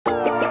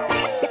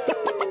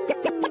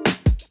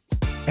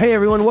Hey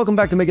everyone, welcome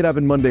back to Make It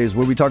Happen Mondays,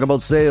 where we talk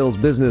about sales,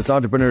 business,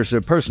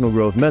 entrepreneurship, personal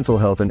growth, mental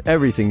health, and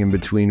everything in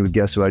between with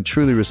guests who I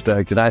truly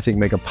respect and I think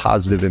make a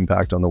positive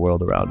impact on the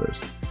world around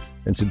us.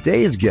 And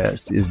today's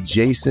guest is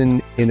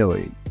Jason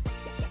Inouye.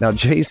 Now,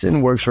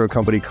 Jason works for a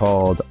company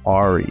called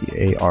Arri,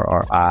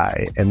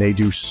 A-R-R-I, and they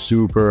do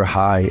super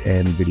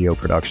high-end video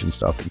production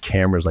stuff and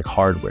cameras, like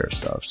hardware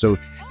stuff. So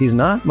he's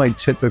not my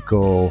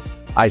typical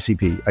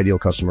ICP, ideal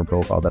customer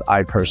profile, that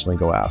I personally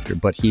go after,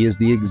 but he is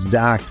the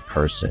exact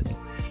person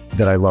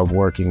that I love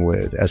working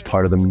with as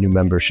part of the new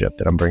membership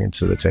that I'm bringing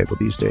to the table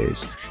these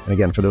days. And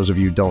again, for those of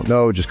you who don't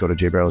know, just go to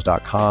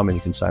jbarrows.com and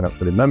you can sign up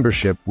for the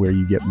membership where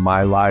you get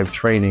my live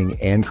training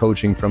and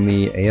coaching from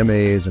me,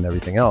 AMAs and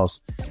everything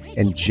else.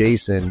 And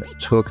Jason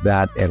took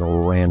that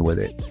and ran with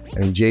it. I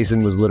mean,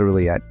 Jason was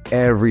literally at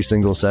every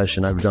single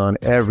session I've done,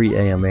 every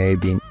AMA,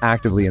 being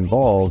actively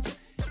involved.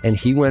 And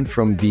he went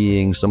from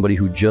being somebody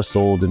who just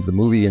sold into the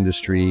movie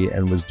industry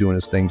and was doing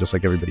his thing just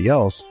like everybody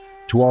else,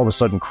 to all of a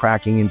sudden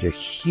cracking into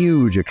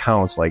huge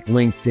accounts like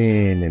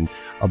LinkedIn and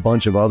a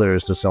bunch of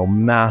others to sell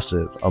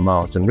massive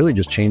amounts and really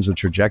just change the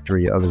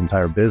trajectory of his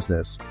entire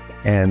business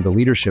and the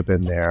leadership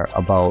in there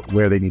about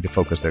where they need to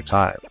focus their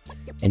time.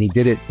 And he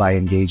did it by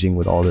engaging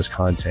with all this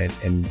content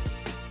and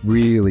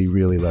really,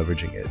 really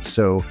leveraging it.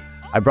 So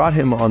I brought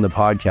him on the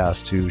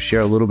podcast to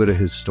share a little bit of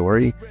his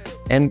story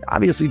and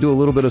obviously do a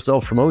little bit of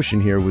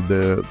self-promotion here with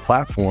the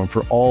platform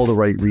for all the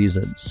right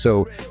reasons.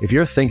 So if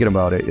you're thinking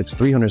about it, it's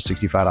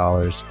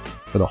 $365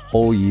 for the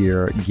whole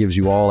year. It gives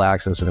you all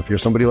access. And if you're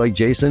somebody like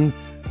Jason,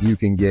 you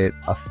can get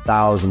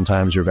 1,000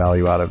 times your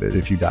value out of it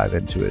if you dive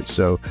into it.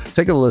 So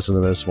take a listen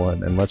to this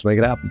one and let's make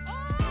it happen.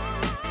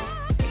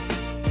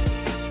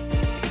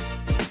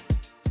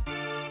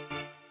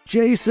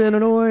 Jason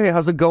Inouye,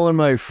 how's it going,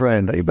 my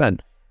friend? How you been?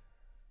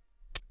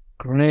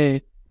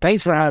 Great.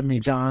 Thanks for having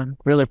me, John.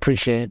 Really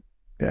appreciate it.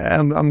 Yeah,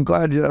 I'm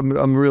glad.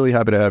 I'm really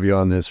happy to have you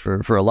on this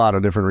for a lot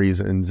of different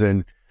reasons.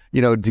 And,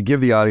 you know, to give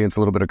the audience a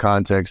little bit of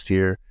context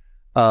here,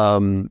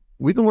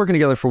 we've been working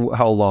together for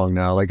how long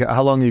now? Like,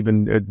 how long have you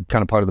been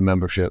kind of part of the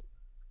membership?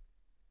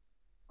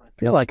 I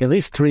feel like at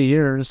least 3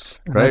 years.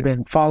 Right? I've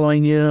been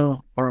following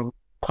you for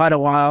quite a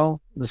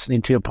while,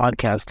 listening to your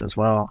podcast as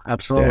well.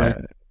 Absolutely.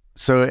 Yeah.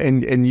 So,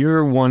 and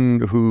you're one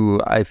who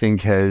I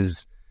think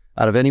has,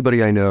 out of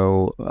anybody I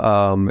know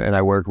and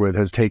I work with,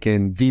 has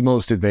taken the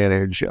most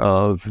advantage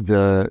of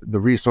the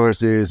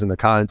resources and the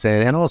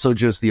content, and also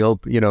just the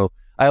open, you know,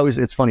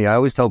 it's funny, I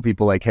always tell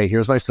people like, hey,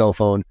 here's my cell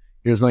phone,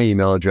 here's my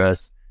email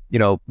address, you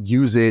know,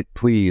 use it,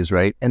 please,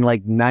 right? And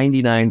like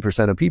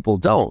 99% of people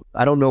don't.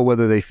 I don't know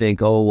whether they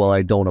think, oh, well,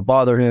 I don't want to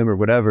bother him or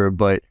whatever,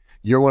 but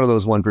you're one of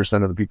those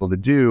 1% of the people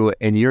that do,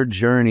 and your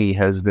journey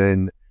has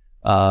been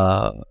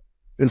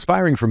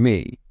inspiring for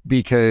me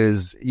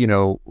because, you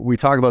know, we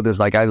talk about this,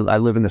 like I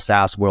live in the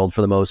SaaS world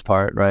for the most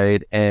part,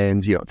 right?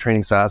 And, you know,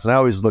 training SaaS, and I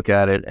always look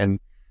at it and,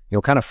 you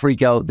know, kind of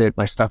freak out that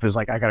my stuff is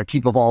like, I got to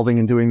keep evolving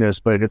and doing this.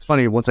 But it's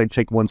funny, once I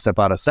take one step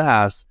out of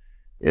SaaS,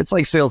 it's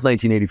like sales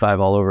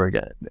 1985 all over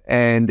again.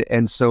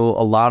 And so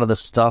a lot of the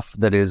stuff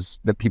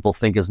that people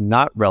think is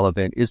not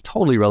relevant is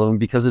totally relevant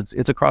because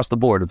it's across the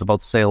board. It's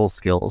about sales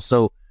skills.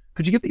 So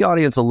could you give the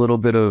audience a little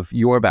bit of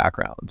your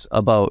background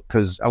about,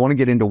 because I want to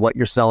get into what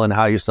you're selling,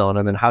 how you're selling,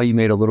 and then how you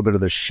made a little bit of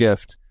the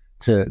shift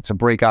to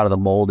break out of the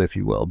mold, if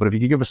you will. But if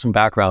you could give us some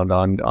background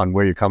on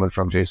where you're coming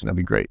from, Jason, that'd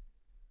be great.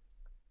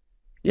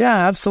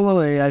 Yeah,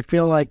 absolutely. I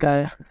feel like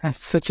I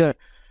have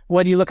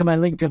when you look at my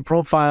LinkedIn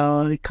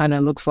profile, it kind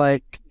of looks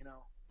like, you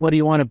know, what do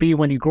you want to be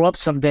when you grow up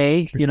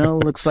someday? You know,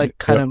 it looks like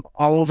kind of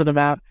all over the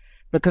map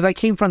because I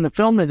came from the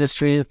film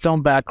industry, the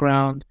film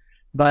background.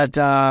 But,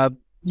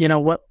 you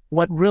know,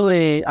 what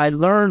really I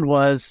learned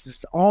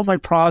was all my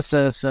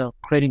process of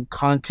creating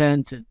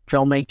content and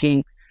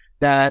filmmaking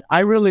that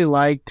I really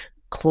liked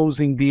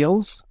closing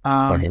deals.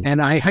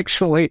 And I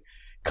actually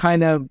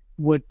kind of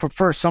would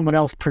prefer someone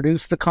else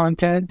produce the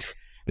content.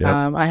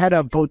 Yep. I had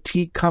a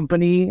boutique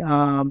company.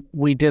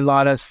 We did a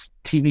lot of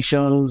TV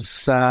shows,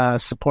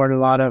 supported a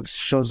lot of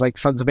shows like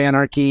Sons of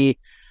Anarchy,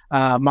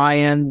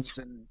 Mayans,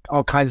 and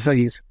all kinds of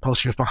these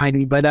posters behind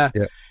me.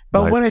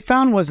 But what I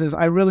found is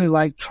I really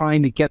like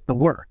trying to get the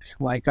work.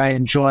 Like I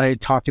enjoy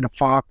talking to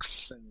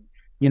Fox and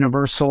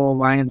Universal,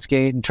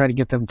 Lionsgate, and trying to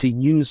get them to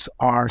use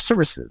our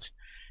services.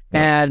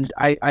 Yeah. And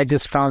I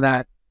just found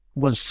that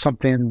was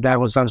something that I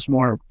was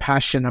more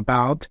passionate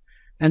about.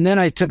 And then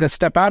I took a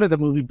step out of the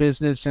movie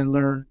business and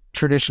learned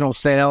traditional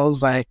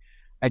sales. I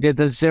did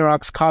the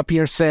Xerox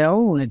copier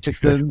sale, and I took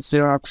the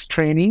Xerox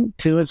training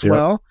too as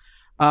well.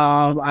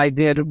 I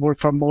did work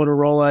for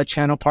Motorola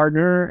channel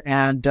partner,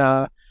 and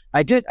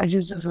I did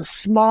just a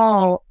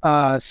small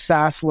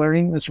SaaS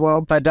learning as well.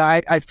 But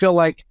I feel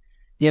like,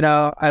 you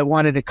know, I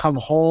wanted to come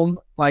home.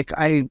 Like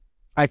I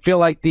feel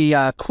like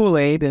the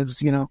Kool-Aid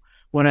is, you know,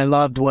 what I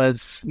loved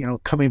was, you know,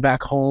 coming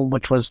back home,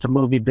 which was the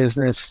movie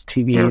business,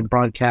 TV and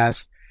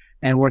broadcast,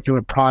 and working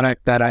with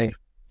product that I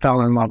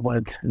fell in love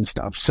with and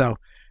stuff. So,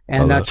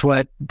 and that's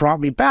what brought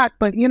me back.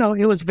 But, you know,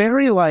 it was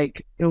very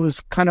like, it was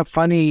kind of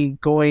funny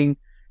going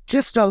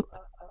just a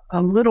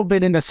little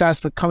bit into SaaS,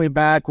 but coming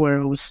back where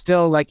it was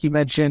still, like you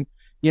mentioned,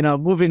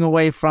 moving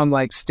away from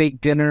like steak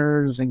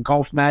dinners and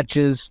golf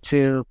matches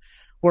to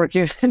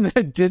working in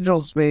the digital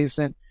space.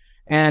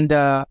 And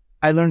I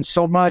learned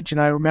so much.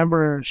 And I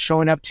remember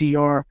showing up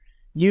to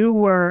you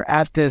were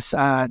at this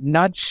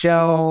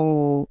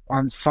Nutshell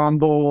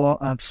ensemble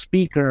of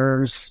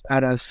speakers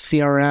at a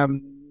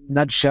CRM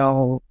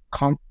Nutshell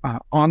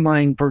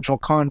online virtual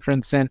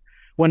conference. And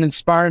what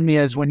inspired me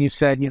is when you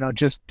said,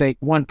 just take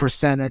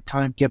 1% at a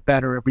time, get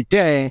better every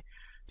day.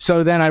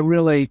 So then I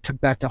really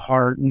took that to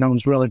heart, and I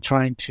was really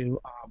trying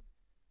to,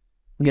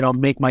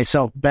 make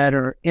myself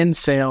better in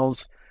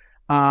sales.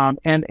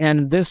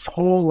 And this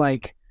whole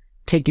like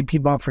taking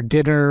people out for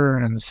dinner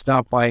and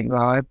stuff like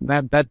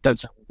that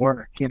doesn't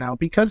work,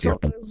 because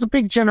there's a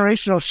big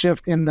generational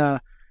shift in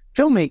the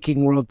filmmaking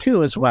world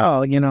too, as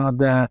well.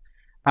 The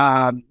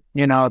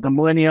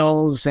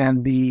millennials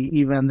and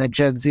even the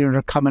Gen Z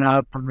are coming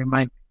up, and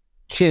my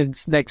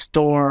kids next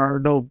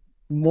door know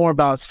more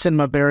about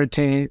cinema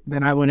verite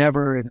than I would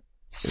ever in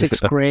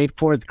 6th grade,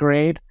 4th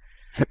grade.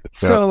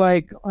 So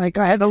like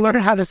I had to learn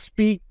how to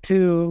speak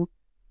to,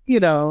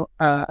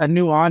 a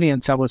new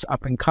audience that was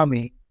up and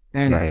coming.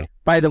 And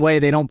by the way,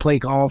 they don't play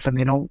golf and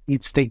they don't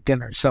eat steak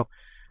dinner. So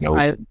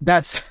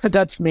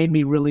that's made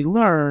me really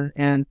learn.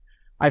 And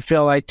I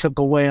feel I took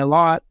away a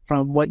lot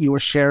from what you were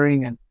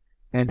sharing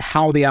and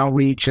how the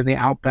outreach and the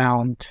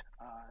outbound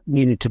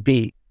needed to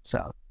be.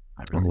 So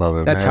I love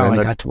it. That's how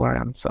I got to where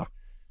I am. So.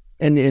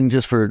 And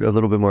just for a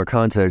little bit more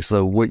context,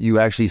 so what you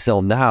actually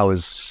sell now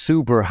is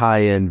super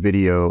high-end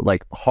video,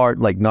 like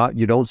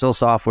you don't sell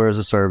software as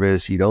a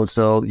service, you don't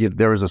sell,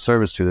 there is a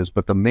service to this,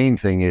 but the main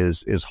thing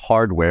is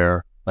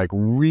hardware, like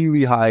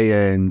really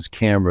high-end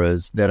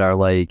cameras that are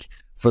like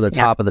for the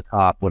top of the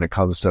top when it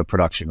comes to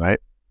production, right?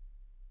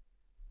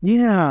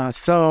 Yeah,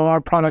 so our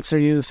products are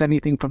used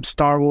anything from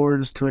Star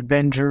Wars to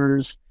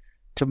Avengers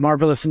to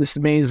Marvelous Mrs.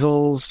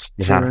 Maisels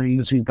to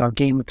using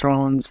Game of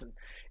Thrones.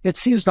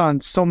 It's used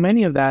on so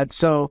many of that.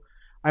 So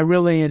I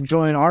really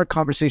enjoyed our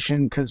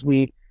conversation because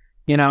we,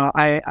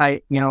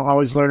 I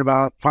always learn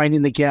about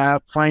finding the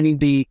gap, finding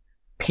the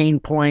pain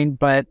point.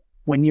 But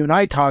when you and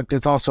I talked,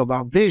 it's also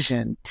about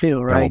vision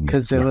too, right?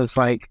 Because it was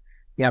like,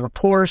 you have a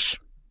Porsche,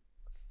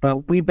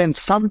 but we've been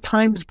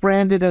sometimes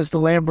branded as the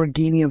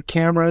Lamborghini of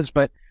cameras.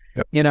 But,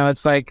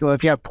 it's like, well,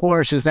 if you have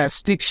Porsche, is that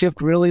stick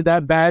shift really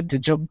that bad to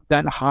jump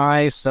that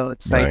high? So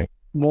it's like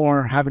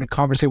more having a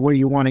conversation where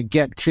you want to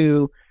get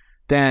to.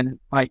 Then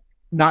like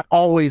not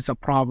always a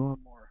problem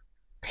or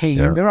pain.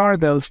 There are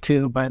those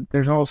too, but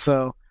there's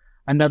also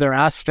another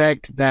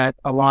aspect that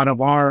a lot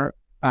of our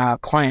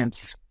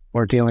clients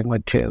were dealing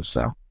with too.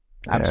 So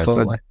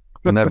absolutely.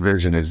 And that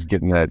vision is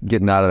getting out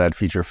of that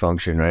feature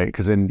function, right?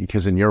 Because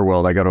in your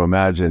world, I got to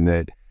imagine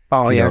that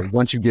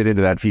once you get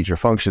into that feature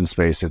function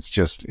space,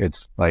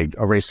 it's like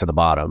a race to the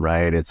bottom,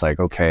 right? It's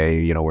like,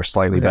 okay, we're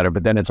slightly better,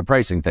 but then it's a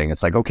pricing thing.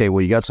 It's like, okay,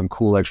 well, you got some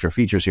cool extra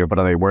features here, but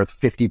are they worth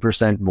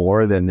 50%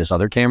 more than this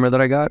other camera that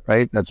I got,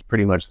 right? That's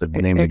pretty much the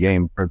name of the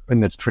game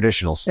in the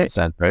traditional sense,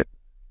 right?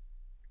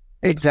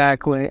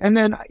 Exactly. And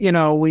then,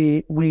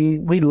 we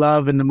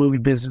love in the movie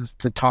business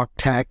to talk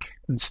tech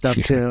and stuff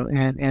too,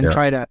 and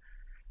try to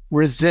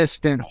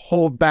resist and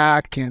hold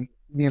back and,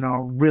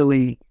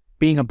 really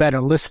being a better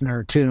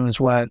listener too is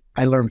what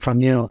I learned from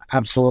you.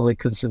 Absolutely.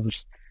 Because it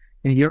was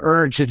your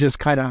urge to just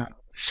kind of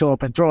show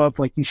up and throw up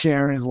like you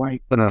share is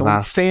like,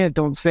 don't say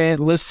it,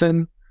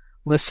 listen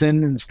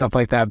and stuff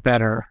like that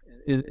better.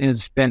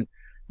 It's been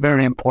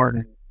very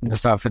important and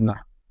stuff in the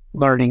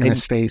learning in the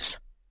space.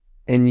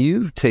 And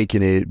you've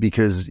taken it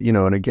because,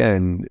 and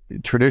again,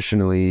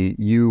 traditionally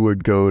you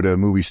would go to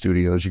movie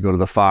studios, you go to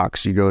the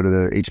Fox, you go to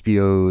the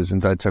HBOs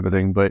and that type of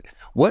thing. But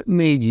what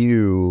made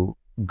you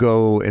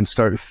go and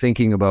start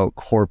thinking about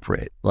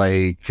corporate?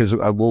 Like, because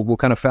we'll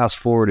kind of fast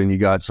forward and you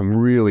got some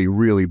really,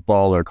 really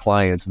baller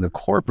clients in the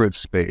corporate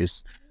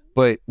space.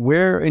 But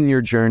where in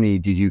your journey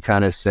did you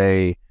kind of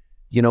say,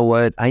 you know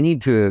what, I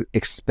need to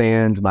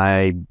expand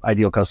my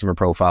ideal customer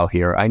profile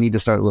here. I need to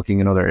start looking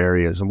in other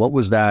areas. And what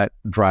was that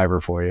driver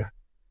for you?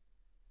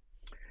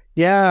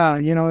 Yeah,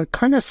 it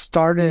kind of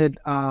started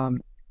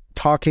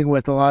talking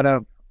with a lot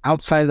of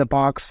outside the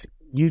box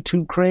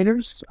YouTube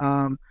creators.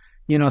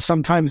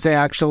 Sometimes they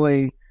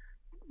actually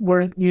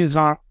weren't using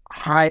our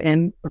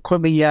high-end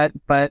equipment yet,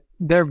 but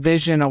their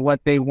vision of what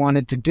they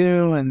wanted to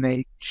do, and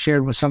they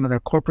shared with some of their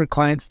corporate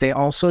clients they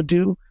also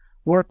do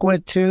work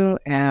with too,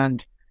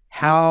 and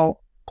how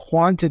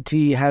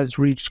quantity has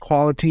reached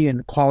quality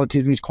and quality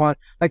has reached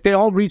quantity. Like they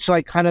all reach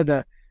like kind of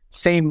the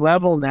same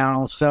level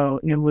now. So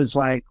it was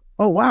like,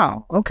 oh,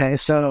 wow. Okay.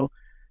 So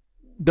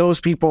those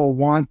people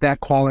want that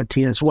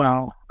quality as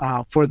well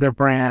for their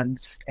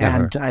brands.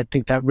 And I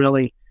think that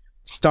really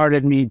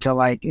started me to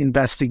like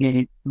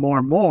investigate more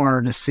and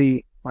more to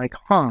see like,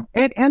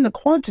 and the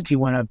quantity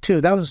went up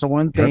too. That was the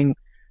one thing.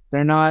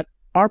 They're not,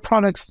 our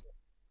products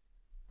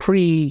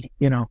pre,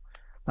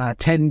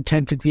 10,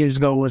 50 years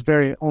ago was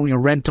only a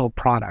rental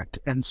product.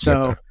 And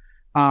so,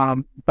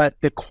 but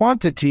the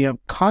quantity of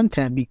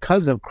content,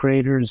 because of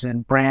creators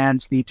and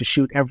brands need to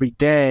shoot every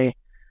day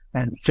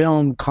and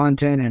film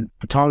content and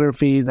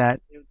photography, that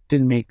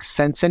didn't make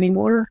sense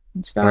anymore.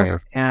 and stuff. yeah.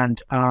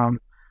 And a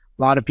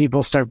lot of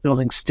people start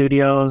building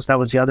studios. That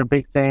was the other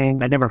big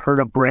thing. I never heard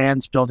of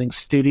brands building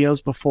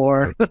studios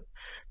before.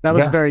 That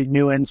was a very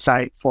new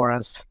insight for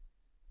us.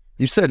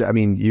 You said, I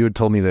mean, you had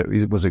told me that,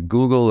 was it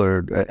Google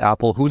or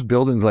Apple? Who's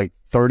building like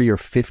 30 or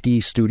 50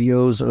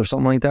 studios or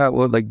something like that?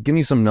 Well, like, give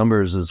me some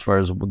numbers as far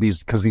as these,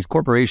 because these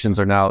corporations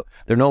are now,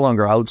 they're no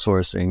longer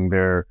outsourcing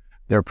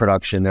their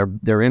production. They're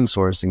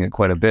insourcing it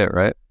quite a bit,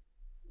 right?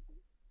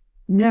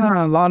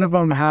 Yeah, a lot of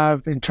them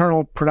have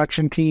internal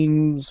production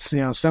teams. You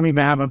know, some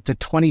even have up to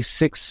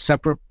 26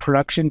 separate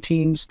production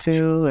teams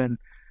too, and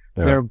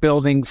they're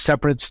building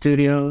separate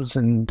studios.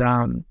 And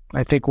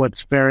I think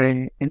what's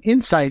an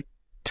insight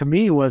to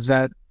me was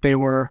that they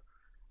were,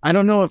 I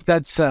don't know if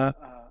that's a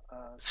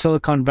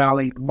Silicon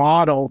Valley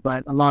model,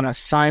 but a lot of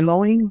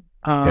siloing.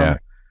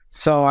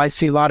 So I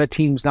see a lot of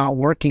teams not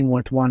working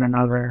with one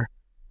another,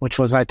 which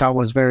I thought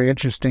was very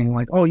interesting.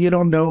 Like, oh, you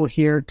don't know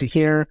here to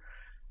here.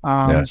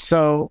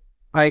 So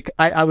like,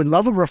 I would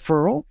love a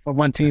referral for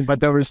one team, but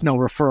there was no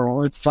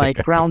referral. It's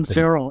like ground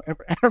zero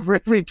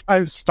every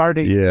time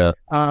starting.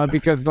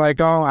 Because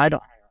like, oh, I have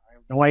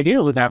no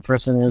idea who that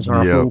person is,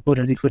 or who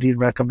do you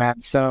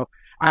recommend. So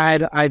I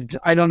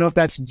don't know if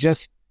that's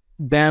just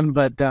them,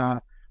 but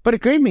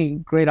it gave me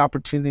great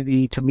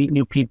opportunity to meet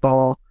new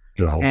people,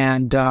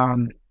 and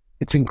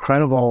it's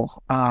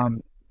incredible.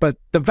 But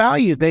the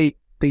value, they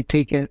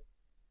take it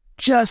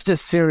just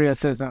as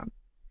serious as a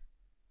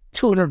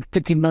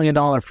 $250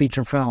 million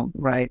feature film,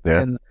 right?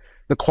 And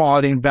the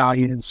quality and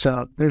value, and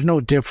so there's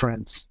no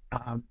difference.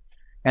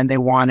 And they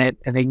want it,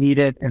 and they need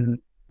it, and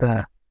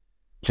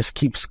just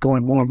keeps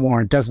going more and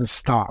more. It doesn't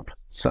stop.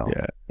 So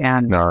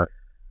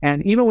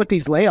and even with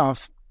these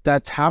layoffs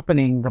that's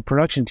happening, the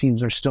production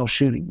teams are still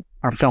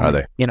are filming. Are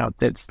they? You know,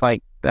 it's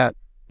like that.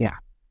 Yeah,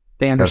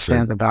 they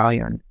understand the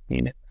value and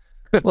need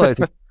it. Well, I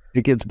think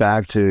it gets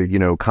back to, you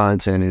know,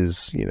 content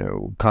is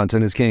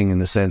king, in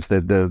the sense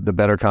that the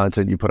better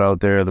content you put out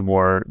there, the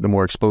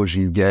more exposure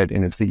you get,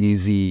 and it's the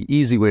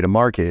easy way to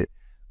market.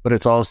 But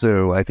it's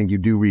also, I think you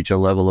do reach a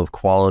level of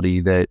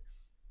quality that,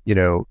 you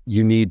know,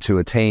 you need to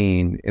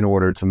attain in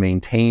order to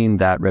maintain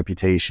that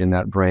reputation,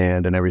 that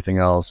brand, and everything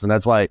else. And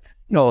that's why,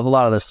 you know, a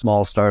lot of the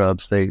small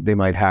startups, they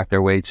might hack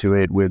their way to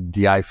it with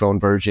the iPhone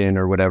version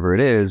or whatever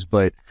it is.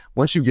 But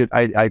once you get,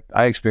 I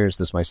experienced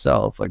this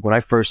myself. Like when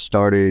I first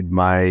started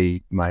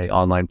my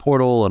online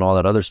portal and all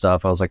that other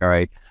stuff, I was like, all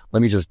right,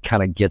 let me just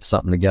kind of get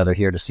something together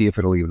here to see if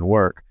it'll even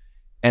work.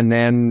 And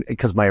then,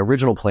 because my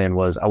original plan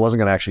was I wasn't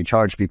going to actually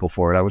charge people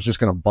for it. I was just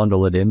going to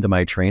bundle it into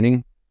my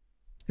training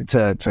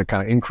to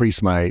kind of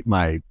increase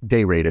my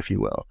day rate, if you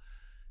will.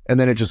 And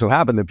then it just so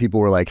happened that people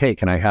were like, hey,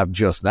 can I have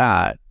just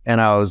that?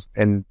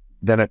 And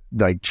then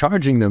like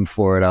charging them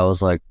for it, I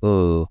was like,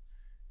 oh,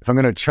 if I'm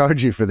going to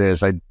charge you for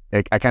this, I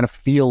kind of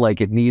feel like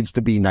it needs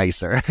to be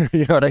nicer.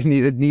 You know what I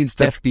mean? It needs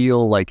to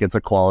feel like it's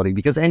a quality,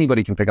 because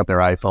anybody can pick up their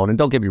iPhone. And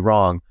don't get me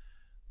wrong,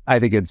 I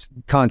think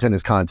content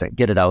is content.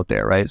 Get it out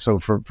there, right? So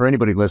for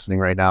anybody listening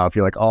right now, if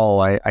you're like, oh,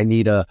 I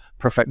need a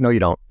perfect, no, you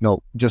don't.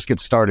 No, just get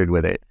started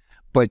with it.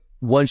 But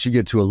once you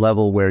get to a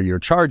level where you're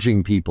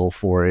charging people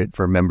for it,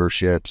 for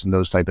memberships and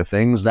those type of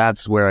things,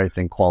 that's where I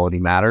think quality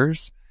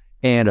matters.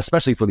 And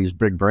especially for these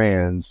big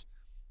brands,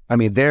 I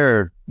mean,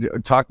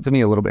 talk to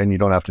me a little bit, and you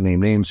don't have to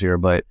name names here,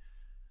 but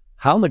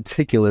how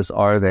meticulous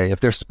are they? If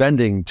they're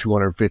spending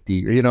 250,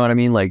 you know what I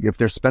mean? Like if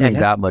they're spending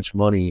that much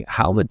money,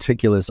 how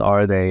meticulous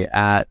are they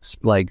at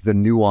like the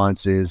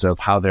nuances of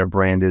how their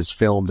brand is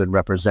filmed and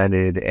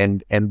represented?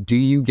 And do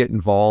you get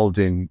involved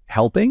in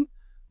helping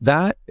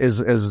that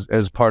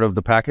as part of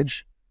the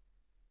package?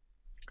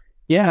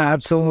 Yeah,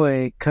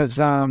 absolutely. Because,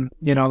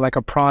 you know, like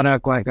a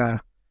product,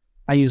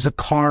 I use a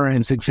car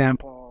as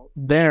example.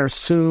 They're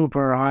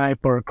super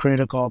hyper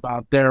critical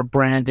about their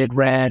branded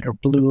red or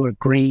blue or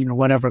green or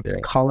whatever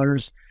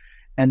colors,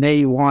 and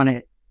they want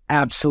it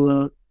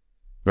absolute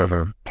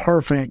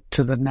perfect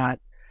to the nut.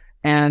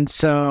 And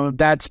so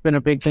that's been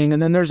a big thing.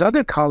 And then there's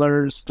other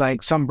colors,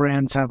 like some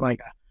brands have like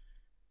a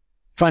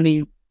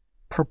funny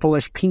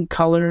purplish pink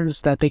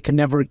colors that they can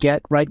never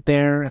get right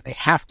there, and they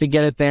have to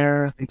get it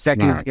there.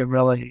 Executives get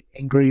really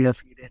angry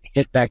if you didn't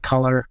hit that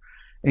color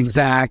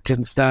exact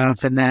and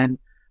stuff. And then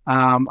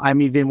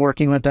I'm even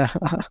working with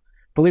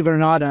believe it or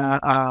not,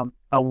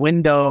 a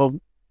window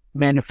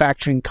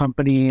manufacturing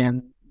company,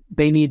 and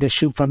they need to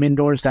shoot from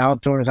indoors to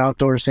outdoors,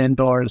 outdoors to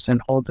indoors,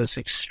 and hold this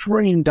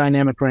extreme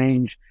dynamic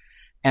range.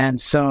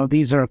 And so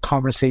these are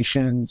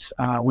conversations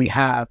we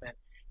have.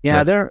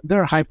 And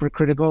they're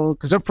hypercritical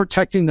because they're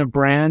protecting their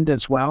brand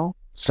as well,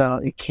 so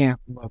it can't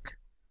look.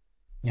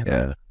 You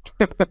know.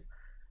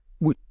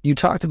 You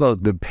talked about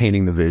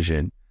painting the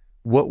vision.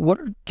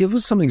 Give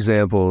us some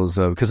examples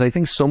of, because I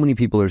think so many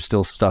people are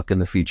still stuck in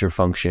the feature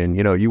function.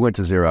 You know, you went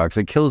to Xerox.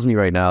 It kills me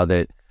right now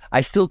that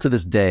I still to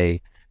this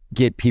day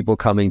get people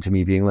coming to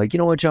me being like, you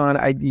know what, John,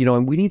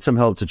 we need some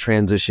help to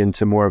transition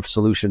to more of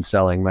solution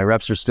selling. My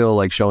reps are still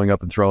like showing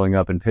up and throwing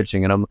up and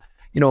pitching. And I'm,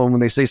 you know,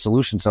 when they say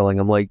solution selling,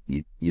 I'm like,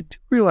 you do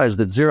realize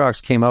that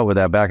Xerox came out with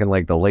that back in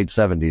like the late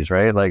 70s,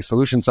 right? Like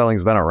solution selling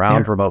has been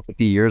around for about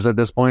 50 years at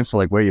this point. So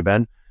like, where you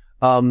been?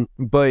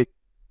 But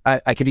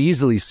I could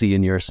easily see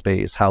in your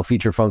space how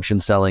feature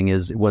function selling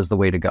was the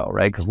way to go,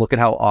 right? Because look at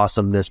how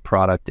awesome this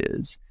product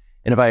is.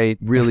 And if I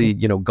really,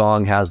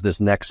 Gong has this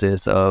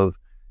nexus of,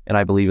 and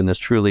I believe in this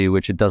truly,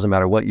 which it doesn't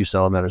matter what you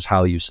sell, it matters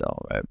how you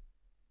sell, right?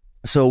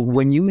 So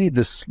when you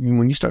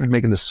started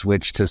making the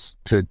switch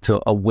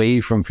to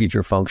away from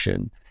feature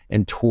function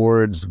and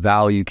towards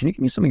value, can you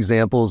give me some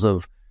examples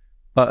of,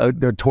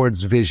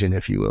 towards vision,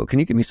 if you will? Can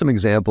you give me some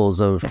examples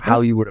of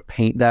how you were to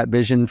paint that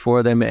vision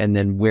for them, and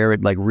then where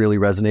it like really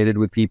resonated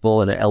with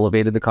people and it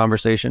elevated the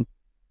conversation?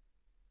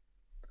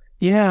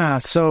 Yeah,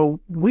 so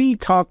we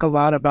talk a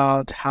lot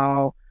about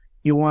how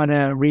you want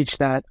to reach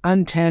that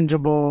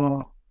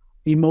untangible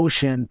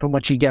emotion from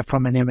what you get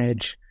from an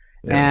image.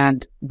 Yeah.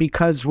 And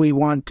because we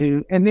want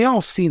to, and they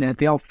all seen it,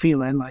 they all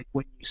feel it, like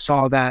when you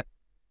saw that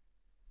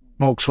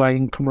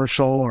Volkswagen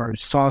commercial or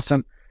saw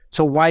some,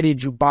 so why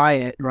did you buy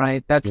it,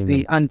 right? That's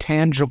the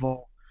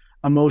untangible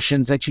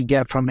emotions that you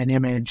get from an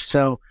image.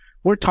 So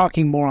we're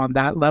talking more on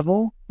that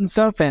level and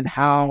stuff, and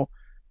how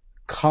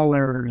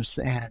colors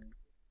and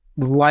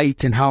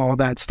light and how all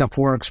that stuff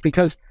works.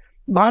 Because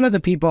a lot of the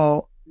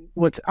people,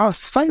 what's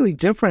slightly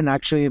different,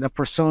 actually, the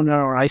persona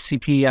or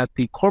ICP at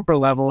the corporate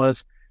level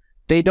is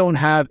they don't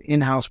have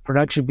in-house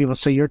production people.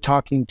 So you're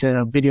talking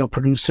to video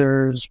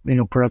producers,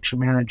 production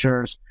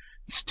managers,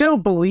 still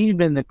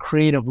believe in the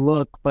creative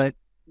look, but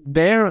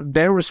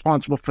they're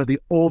responsible for the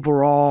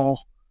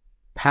overall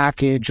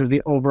package or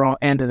the overall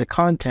end of the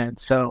content.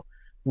 So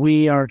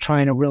we are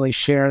trying to really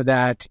share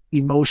that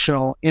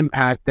emotional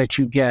impact that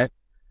you get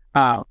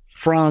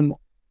from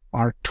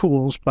our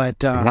tools,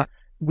 but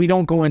we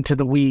don't go into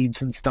the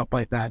weeds and stuff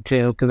like that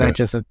too, because that's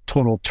just a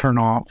total turn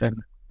off.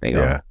 And they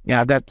go,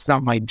 yeah, that's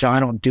not my job. I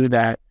don't do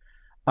that.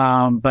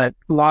 But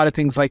a lot of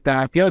things like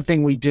that. The other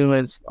thing we do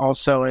is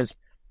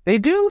they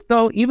do,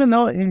 though, even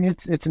though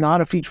it's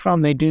not a feature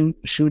film, they do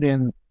shoot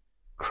in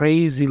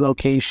crazy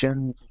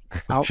locations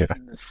out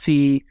in the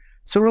sea.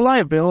 So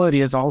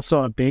reliability is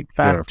also a big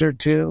factor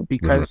too,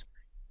 because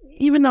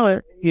even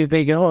though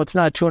they go, it's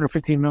not a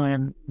 $250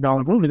 million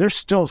movie, they're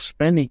still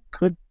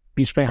could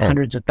be spending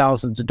hundreds of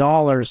thousands of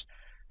dollars.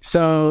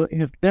 So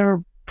if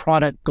their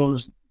product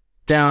goes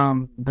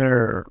down,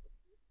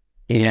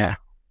 I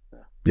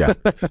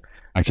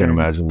can't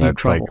imagine that.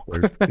 Trouble.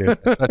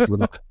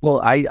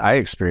 Well, I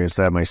experienced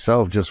that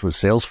myself just with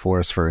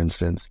Salesforce, for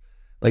instance.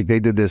 Like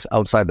they did this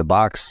outside the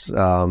box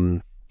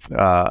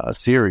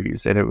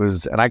series,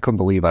 and I couldn't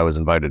believe I was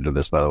invited to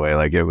this, by the way.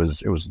 Like it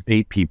was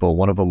 8 people.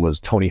 One of them was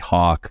Tony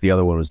Hawk, the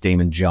other one was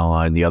Damon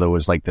John, the other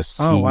was like the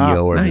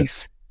CEO or the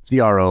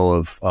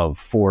CRO of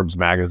Forbes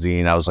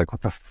magazine. I was like, what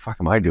the fuck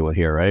am I doing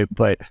here, right?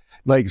 But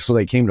like, so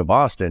they came to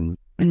Boston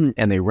and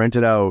they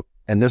rented out.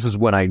 And this is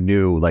when I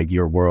knew like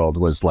your world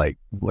was like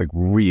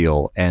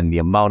real, and the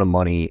amount of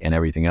money and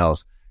everything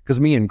else. Because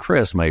me and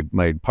Chris, my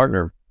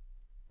partner,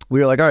 we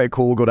were like, all right,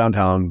 cool, we'll go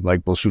downtown,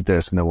 like we'll shoot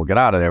this and then we'll get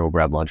out of there, we'll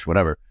grab lunch,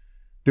 whatever.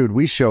 Dude,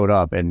 we showed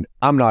up, and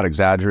I'm not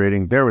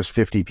exaggerating, there was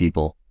 50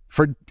 people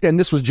and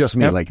this was just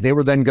me. Like they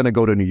were then going to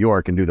go to New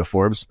York and do the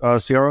Forbes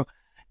CRO.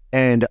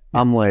 And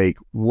I'm like,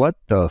 what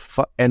the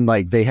fuck? And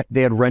like they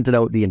had rented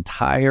out the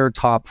entire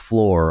top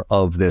floor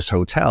of this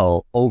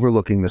hotel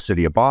overlooking the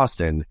city of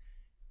Boston.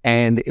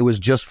 And it was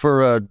just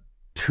for a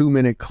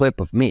 2-minute clip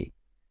of me.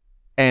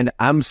 And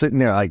I'm sitting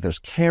there like, there's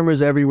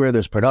cameras everywhere,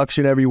 there's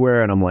production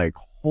everywhere. And I'm like,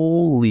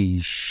 holy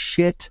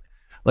shit.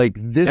 Like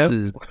this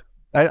is,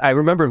 I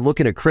remember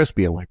looking at Chris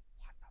being like,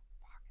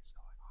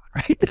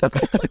 what the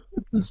fuck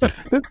is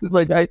going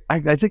on, right?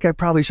 Like, I think I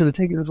probably should have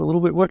taken this a little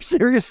bit more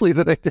seriously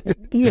than I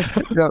did.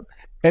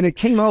 And it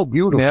came out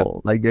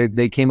beautiful. Like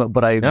they came up,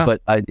 but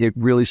it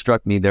really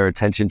struck me, their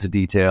attention to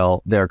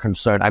detail, their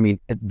concern. I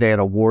mean, they had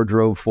a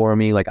wardrobe for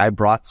me. Like I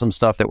brought some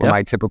stuff that were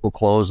my typical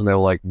clothes, and they were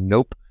like,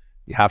 nope,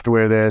 you have to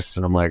wear this.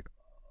 And I'm like,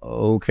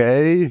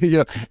 okay.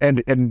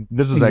 And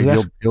this is like,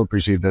 you'll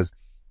appreciate this.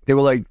 They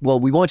were like, well,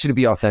 we want you to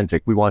be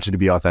authentic. We want you to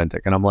be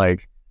authentic. And I'm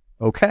like,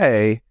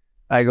 okay.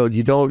 I go,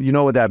 you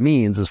know what that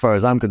means as far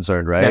as I'm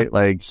concerned, right? Yeah.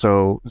 Like,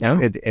 so,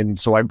 and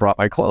so I brought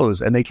my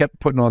clothes, and they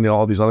kept putting on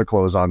all these other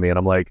clothes on me. And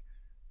I'm like,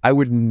 I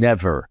would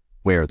never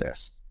wear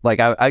this. Like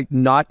I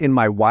not in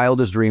my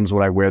wildest dreams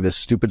would I wear this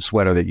stupid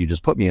sweater that you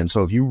just put me in.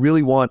 So if you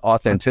really want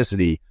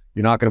authenticity,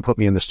 you're not going to put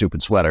me in the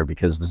stupid sweater,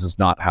 because this is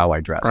not how I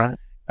dress.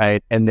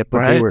 Right. And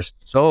they were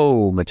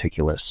so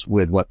meticulous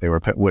with what they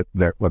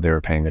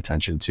were paying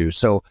attention to.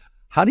 So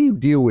how do you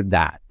deal with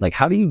that? Like,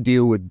 how do you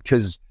deal with,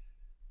 because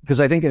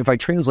I think if I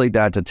translate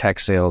that to tech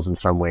sales in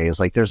some ways,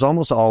 like there's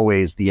almost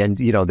always the end,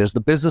 there's the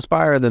business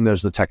buyer, then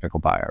there's the technical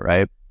buyer,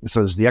 right?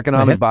 So there's the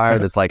economic buyer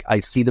that's like, I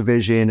see the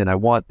vision and I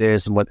want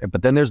this and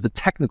but then there's the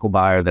technical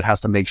buyer that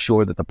has to make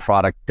sure that the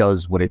product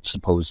does what it's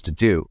supposed to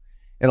do.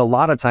 And a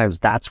lot of times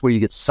that's where you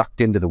get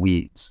sucked into the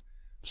weeds.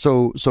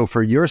 So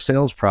for your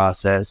sales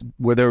process,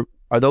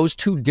 are those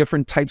two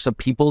different types of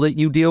people that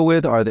you deal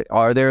with?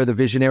 Are there the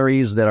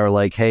visionaries that are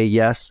like, hey,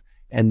 yes,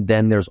 and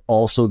then there's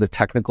also the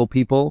technical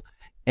people?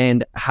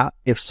 And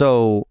if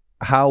so,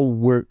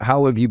 how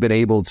have you been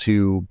able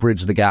to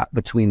bridge the gap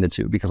between the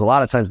two? Because a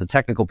lot of times the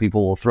technical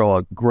people will throw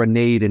a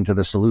grenade into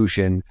the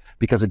solution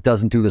because it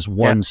doesn't do this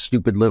one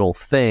stupid little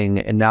thing,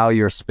 and now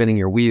you're spinning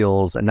your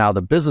wheels. And now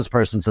the business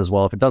person says,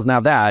 well, if it doesn't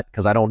have that,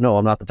 because I don't know,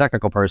 I'm not the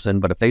technical person,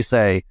 but if they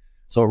say,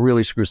 so it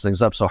really screws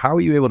things up. So how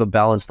are you able to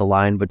balance the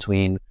line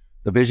between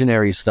the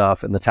visionary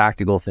stuff and the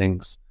tactical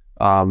things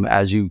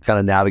as you kind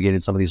of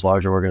navigated some of these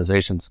larger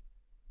organizations?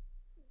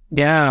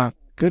 Yeah,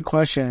 good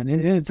question.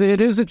 It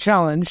is a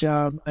challenge.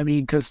 I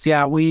mean, because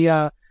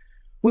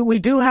we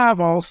do have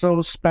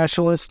also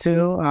specialists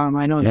too.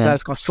 I know it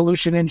says called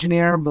solution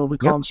engineer, but we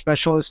call them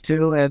specialists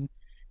too,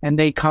 and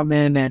they come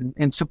in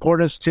and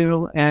support us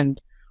too. And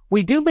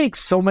we do make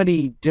so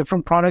many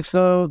different products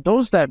though.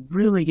 Those that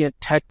really get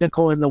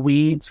technical in the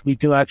weeds, we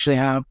do actually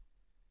have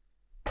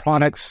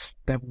products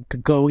that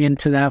could go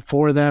into that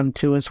for them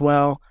too as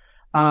well.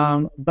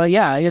 But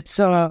yeah, it's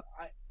a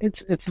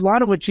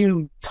lot of what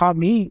you taught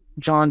me,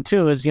 John,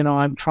 too, is,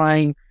 I'm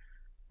trying,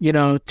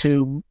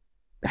 to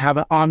have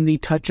an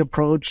omni-touch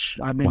approach.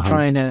 I've been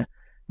trying to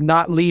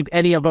not leave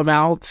any of them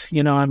out.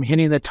 I'm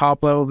hitting the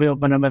top level of it,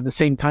 but I'm at the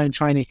same time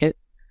trying to hit,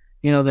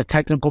 the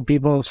technical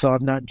people. So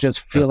I'm not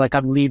just feel like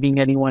I'm leaving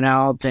anyone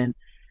out. And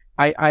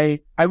I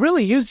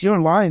really use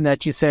your line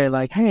that you say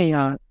like, hey,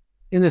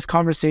 in this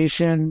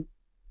conversation,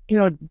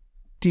 do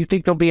you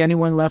think there'll be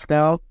anyone left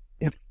out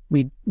if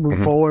we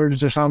move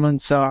forwards or something?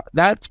 So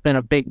that's been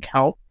a big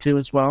help too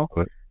as well.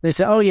 Right. They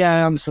say, oh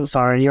yeah, I'm so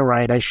sorry, you're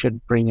right, I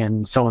should bring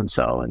in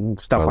so-and-so and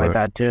stuff like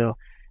that too.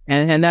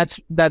 And that's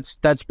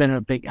been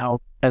a big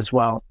help as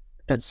well.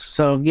 It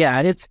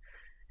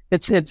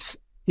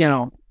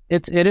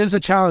is a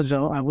challenge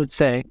though, I would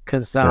say,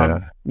 because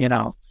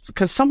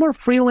because some are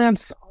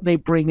freelance they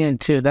bring in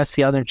too. That's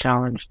the other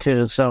challenge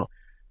too. So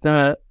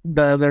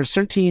there's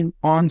 13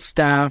 on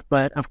staff,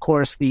 but of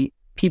course the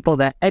people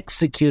that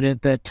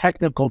executed, the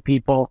technical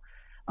people,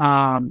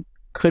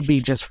 could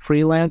be just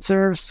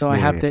freelancers. So I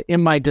have to,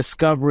 in my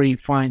discovery,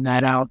 find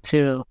that out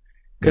too.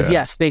 Because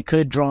yes, they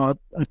could draw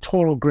a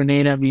total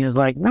grenade at me. It's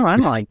like, no, I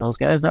don't like those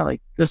guys. I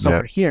like this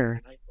over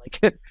here.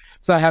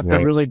 So I have to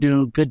really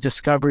do good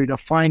discovery to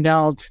find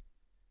out,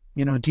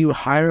 do you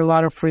hire a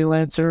lot of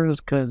freelancers?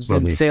 Because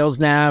in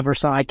Sales Nav or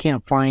so, I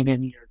can't find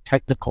any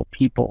technical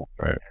people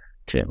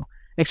too.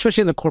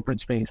 Especially in the corporate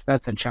space,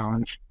 that's a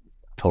challenge.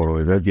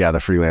 Totally. The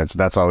freelance,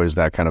 that's always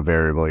that kind of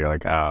variable. You're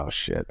like, oh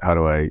shit, how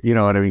do I, you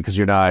know what I mean? Because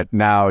you're a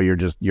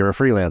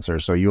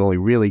freelancer, so you only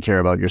really care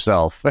about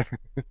yourself.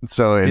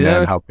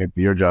 Then how big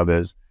your job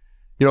is.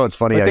 It's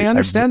funny. But they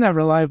understand that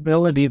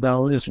reliability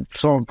though is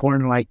so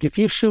important. Like if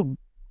you shoot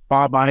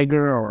Bob Iger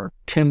or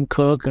Tim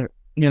Cook, or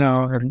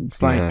and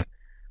it's like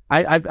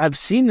I've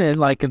seen it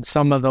like in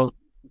some of those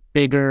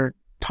bigger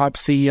top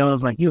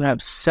CEOs, like you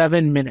have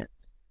 7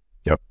 minutes.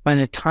 Yep. By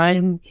the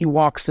time he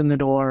walks in the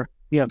door,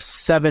 you have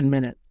 7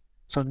 minutes.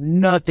 So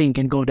nothing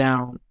can go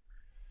down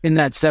in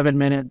that 7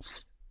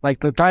 minutes. Like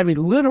the time he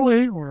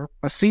literally, or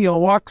a CEO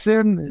walks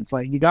in, it's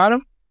like, you got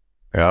him?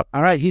 Yeah.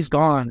 All right, he's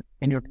gone.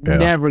 And you're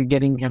never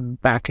getting him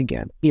back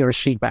again. He or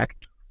she back.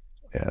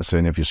 Yes,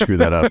 and if you screw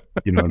that up,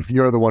 if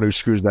you're the one who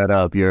screws that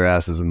up, your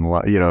ass is in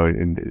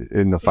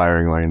the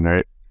firing line,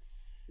 right?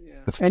 Yeah.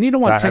 And you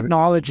don't want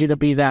technology to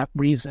be that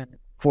reason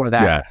for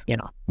that,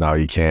 No,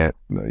 you can't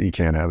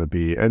have it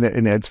be. And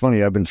it's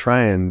funny, I've been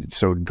trying,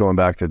 so going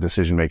back to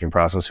decision-making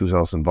process, who's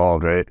else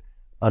involved, right?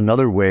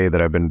 Another way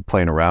that I've been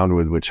playing around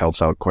with, which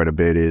helps out quite a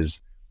bit, is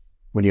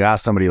when you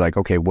ask somebody like,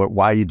 okay,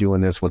 why are you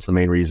doing this? What's the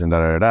main reason? Da,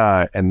 da,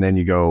 da, da. And then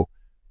you go,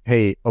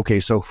 hey, okay,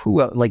 so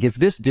if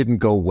this didn't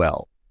go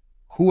well,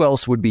 who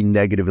else would be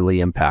negatively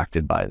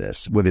impacted by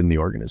this within the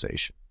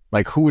organization?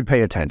 Like who would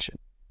pay attention,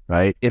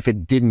 right? If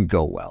it didn't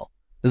go well.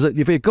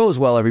 If it goes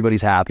well,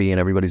 everybody's happy and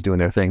everybody's doing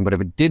their thing. But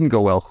if it didn't go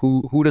well,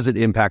 who does it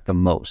impact the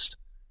most,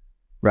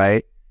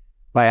 right?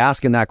 By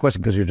asking that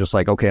question, because you're just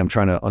like, okay, I'm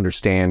trying to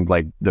understand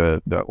like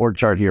the org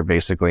chart here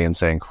basically, and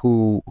saying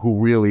who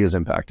really is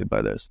impacted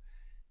by this.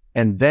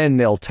 And then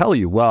they'll tell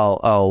you,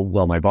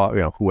 my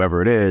boss,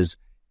 whoever it is.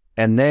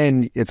 And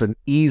then it's an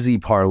easy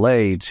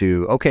parlay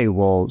to, okay,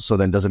 well, so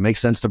then does it make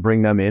sense to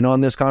bring them in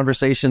on this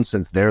conversation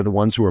since they're the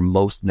ones who are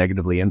most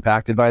negatively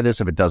impacted by this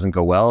if it doesn't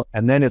go well?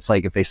 And then it's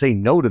like, if they say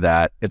no to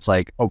that, it's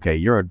like, okay,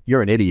 you're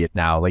an idiot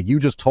now. Like you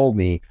just told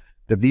me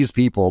that these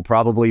people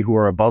probably who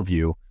are above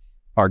you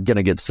are going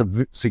to get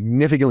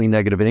significantly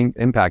negatively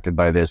impacted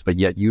by this, but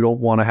yet you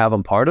don't want to have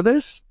them part of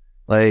this?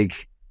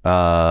 Like,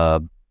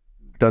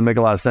 doesn't make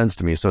a lot of sense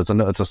to me. So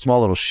it's a small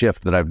little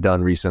shift that I've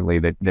done recently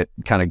that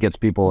kind of gets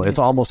people, it's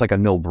almost like a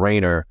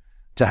no-brainer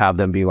to have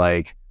them be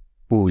like,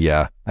 oh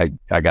yeah, I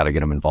got to get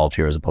them involved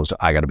here, as opposed to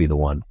I got to be the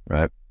one,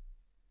 right?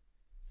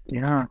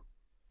 Yeah.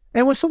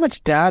 And with so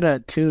much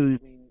data too,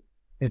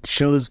 it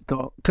shows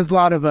because a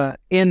lot of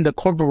in the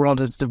corporate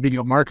world, it's the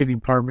video marketing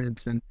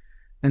departments and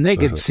they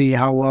can see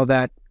how well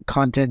that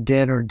content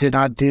did or did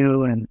not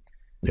do, and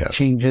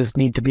changes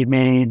need to be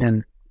made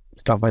and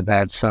stuff like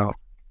that. So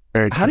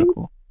very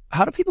cool.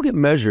 how do people get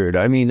measured?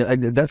 I mean,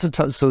 that's a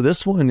tough. So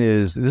this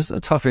is a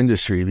tough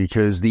industry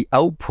because the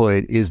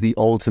output is the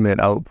ultimate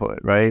output,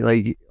 right?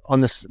 Like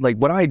on this, like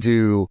what I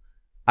do,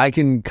 I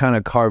can kind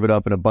of carve it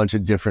up in a bunch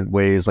of different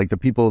ways. Like the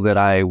people that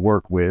I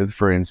work with,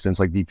 for instance,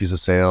 like VPs of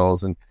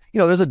sales, and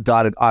there's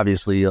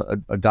obviously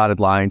a dotted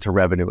line to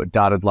revenue, a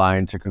dotted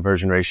line to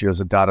conversion ratios,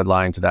 a dotted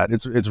line to that.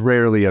 It's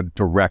rarely a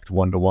direct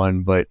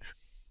one-to-one, but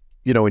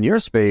in your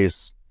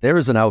space, there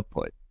is an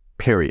output,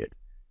 period.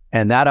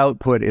 And that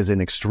output is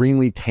an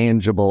extremely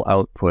tangible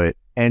output.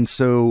 And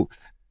so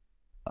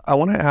I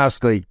want to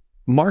ask, like,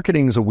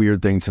 marketing is a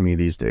weird thing to me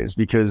these days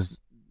because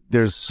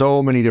there's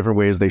so many different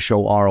ways they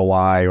show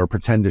ROI or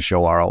pretend to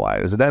show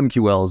ROI. Is it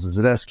MQLs? Is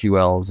it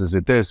SQLs? Is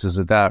it this? Is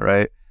it that?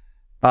 Right?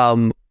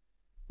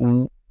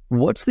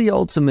 What's the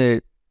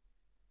ultimate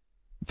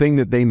thing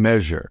that they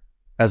measure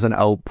as an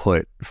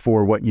output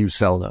for what you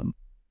sell them?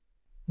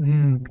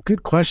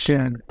 Good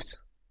question.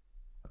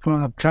 Well,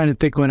 I'm trying to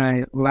think when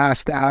I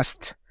last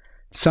asked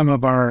some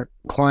of our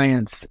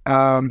clients.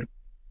 That's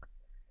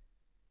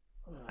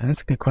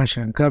a good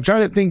question. 'Cause I'm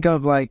trying to think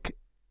of like,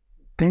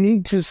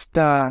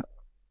 the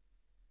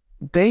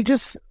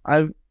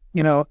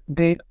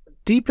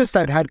deepest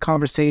I've had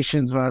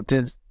conversations about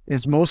this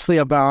is mostly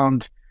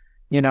about,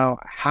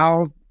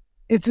 how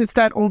it's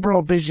that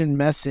overall vision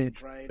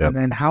message, right? Yep. And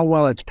then how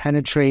well it's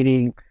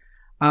penetrating.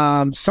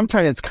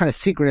 Sometimes it's kind of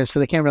secretive,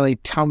 so they can't really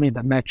tell me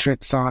the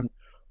metrics on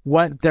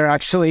what they're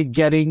actually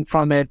getting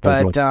from it,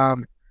 but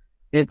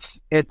it's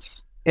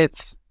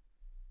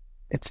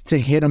to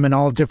hit them in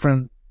all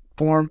different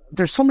form.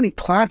 There's so many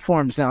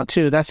platforms now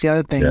too. That's the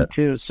other thing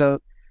too.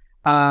 So,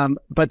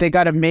 but they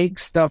got to make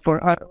stuff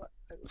for.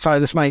 Sorry,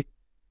 this might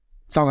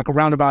sound like a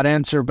roundabout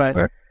answer,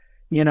 but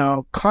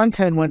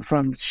content went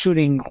from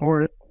shooting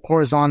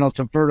horizontal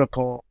to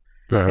vertical,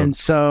 and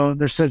so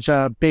there's such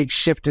a big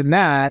shift in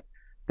that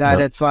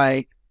it's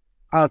like,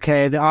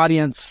 okay, the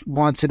audience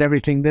wants it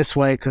everything this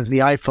way because the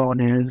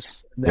iPhone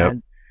is.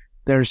 Then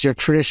there's your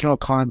traditional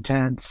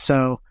content.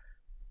 So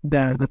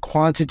the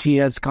quantity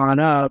has gone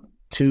up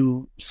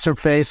to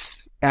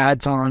surface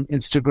ads on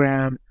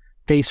Instagram,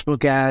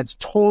 Facebook ads,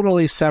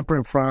 totally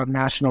separate from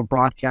national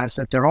broadcasts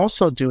that they're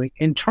also doing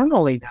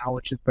internally now,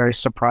 which is very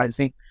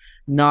surprising,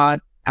 not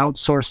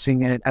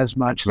outsourcing it as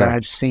much that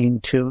I've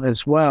seen too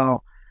as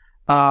well.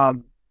 But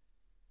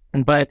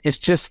it's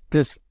just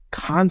this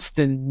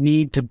constant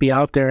need to be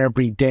out there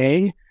every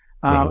day.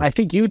 I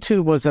think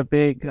YouTube was a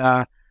big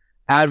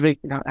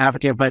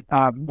advocate, but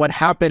what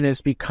happened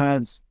is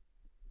because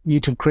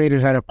YouTube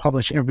creators had to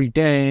publish every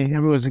day,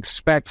 everyone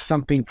expects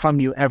something from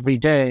you every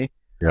day.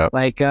 Yeah,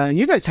 like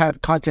you guys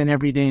have content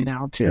every day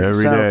now too.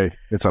 Every day,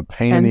 it's a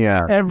pain in the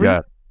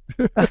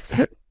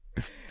ass.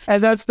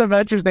 And that's the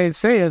metric they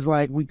say is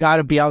like, we got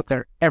to be out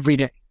there every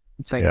day.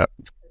 It's like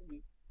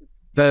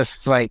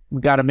this, like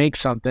we got to make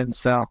something.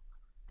 So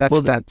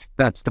that's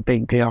the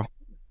big deal.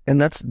 And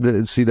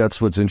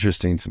that's what's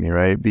interesting to me,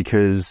 right?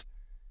 Because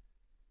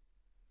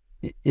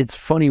it's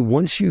funny,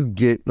 once you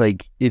get,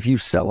 like, if you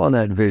sell on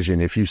that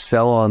vision, if you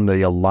sell on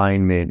the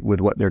alignment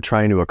with what they're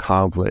trying to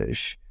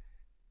accomplish,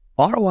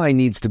 ROI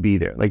needs to be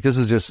there. Like, this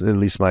is just at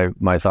least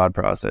my thought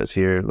process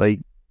here. Like,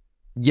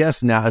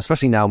 yes, now,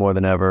 especially now more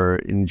than ever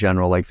in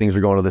general, like things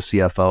are going to the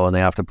CFO and they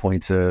have to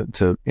point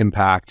to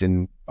impact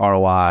and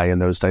ROI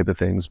and those type of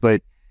things.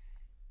 But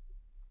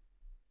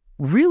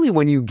really,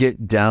 when you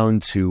get down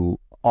to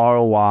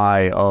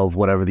ROI of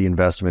whatever the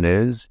investment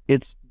is,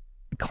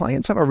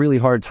 clients have a really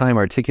hard time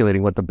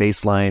articulating what the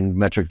baseline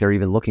metric they're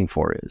even looking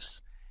for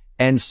is.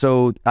 And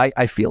so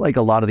I feel like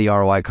a lot of the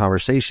ROI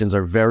conversations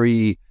are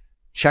very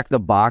check the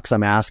box.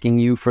 I'm asking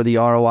you for the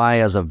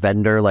ROI as a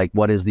vendor, like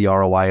what is the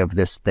ROI of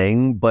this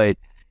thing? But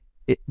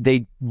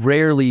they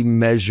rarely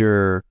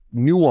measure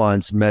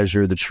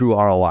the true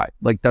ROI.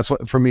 Like that's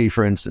what, for me,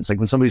 for instance, like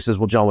when somebody says,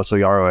 well, John, what's the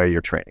ROI of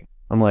your training?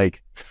 I'm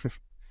like,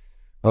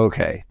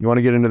 okay, you want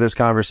to get into this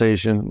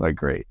conversation? Like,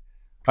 great.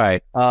 All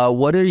right.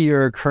 What are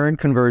your current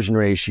conversion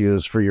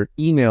ratios for your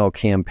email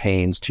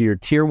campaigns to your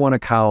tier 1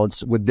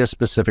 accounts with this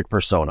specific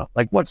persona?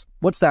 Like what's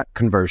that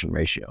conversion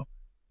ratio?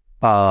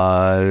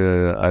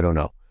 I don't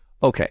know.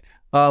 Okay.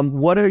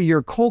 What are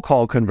your cold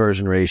call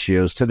conversion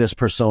ratios to this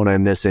persona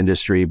in this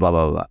industry? Blah,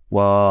 blah, blah.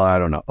 Well, I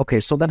don't know.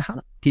 Okay. So then how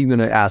are you going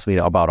to ask me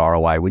about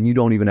ROI when you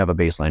don't even have a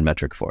baseline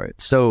metric for it?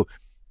 So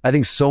I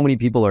think so many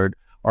people are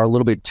a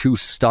little bit too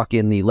stuck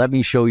in the, let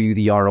me show you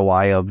the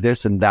ROI of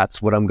this, and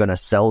that's what I'm going to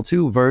sell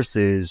to,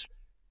 versus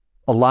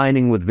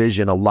aligning with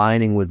vision,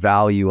 aligning with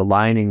value,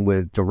 aligning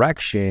with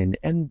direction.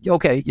 And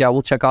okay, yeah,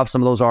 we'll check off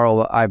some of those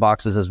ROI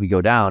boxes as we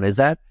go down. Was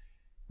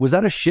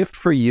that a shift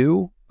for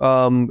you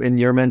in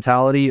your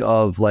mentality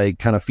of like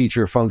kind of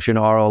feature function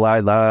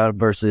ROI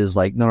versus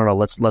like, no,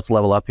 let's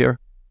level up here?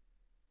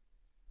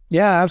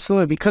 Yeah,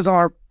 absolutely. Because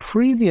our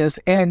previous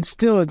and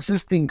still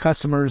existing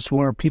customers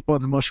were people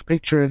in the motion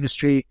picture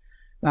industry,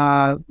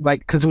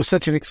 because it was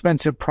such an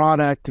expensive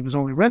product, it was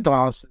only rental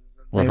houses.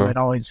 They would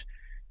always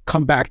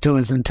come back to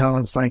us and tell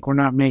us like, we're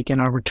not making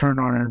our return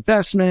on our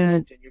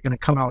investment, and you're going to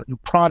come out with a new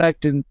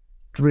product in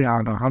I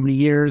don't know how many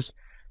years.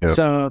 Yep.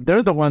 So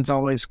they're the ones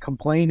always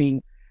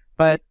complaining.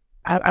 But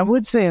I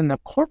would say in the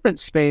corporate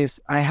space,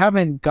 I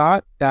haven't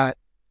got that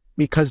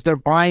because they're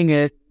buying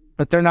it,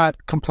 but they're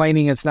not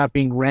complaining it's not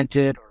being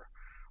rented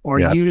or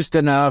used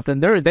enough,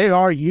 and they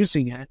are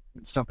using it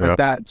and stuff like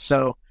that.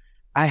 So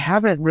I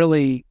haven't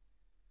really,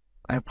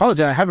 I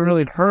apologize, I haven't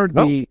really heard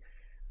the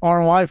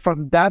ROI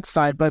from that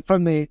side, but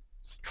from the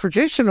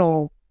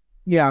traditional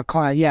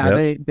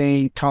client,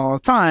 they tell all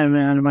the time,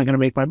 man, am I going to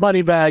make my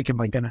money back? Am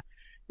I going to,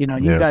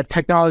 you got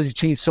technology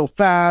change so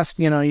fast,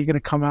 you're going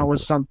to come out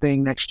with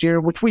something next year,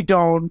 which we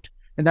don't.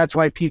 And that's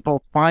why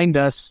people find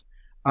us,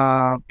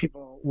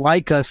 people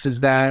like us,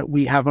 is that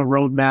we have a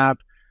roadmap.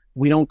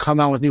 We don't come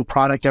out with new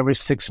product every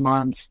 6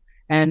 months.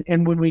 And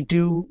when we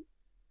do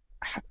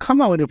come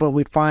out with it, but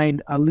we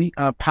find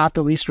a path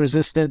of least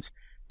resistance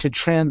to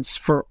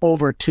transfer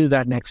over to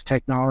that next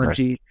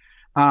technology.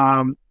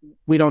 Nice.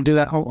 We don't do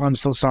that. Oh, I'm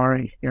so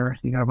sorry. You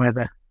gotta buy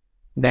the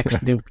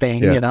next new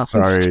thing,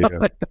 Sorry. Stuff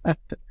like that.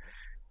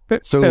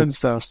 So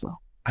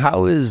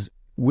how is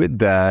with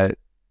that?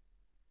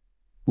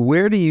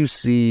 Where do you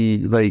see,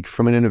 like,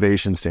 from an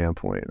innovation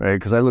standpoint, right?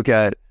 Because I look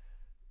at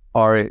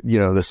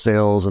the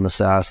sales and the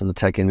SaaS and the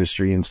tech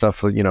industry and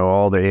stuff,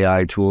 all the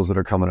AI tools that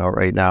are coming out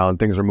right now, and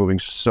things are moving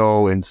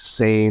so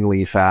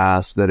insanely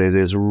fast that it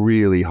is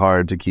really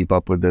hard to keep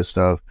up with this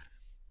stuff.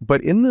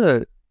 But in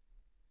the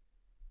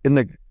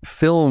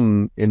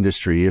film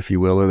industry, if you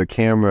will, or the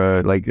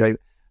camera,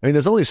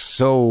 there's only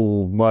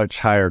so much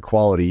higher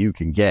quality you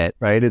can get,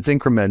 right? It's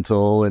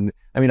incremental. And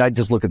I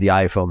just look at the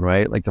iPhone,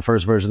 right? Like the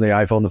first version of the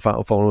iPhone,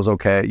 the phone was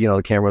okay,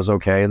 the camera was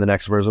okay, and the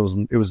next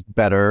version was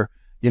better,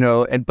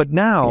 but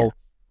now,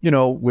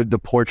 with the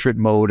portrait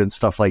mode and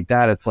stuff like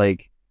that, it's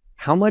like,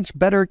 how much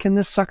better can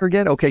this sucker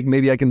get? Okay,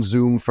 maybe I can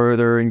zoom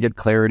further and get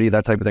clarity,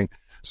 that type of thing.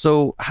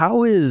 So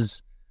how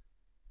is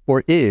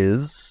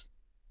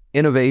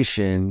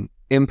innovation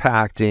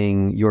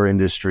impacting your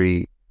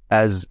industry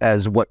as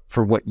what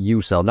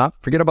you sell? Not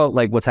forget about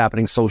like what's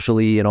happening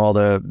socially and all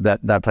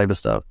that type of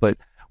stuff, but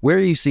where are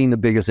you seeing the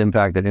biggest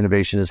impact that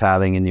innovation is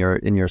having in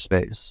your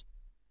space?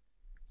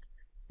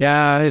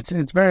 Yeah,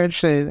 it's very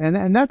interesting,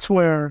 and that's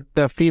where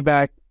the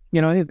feedback.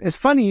 It's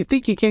funny. You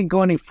think you can't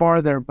go any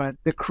farther, but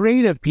the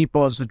creative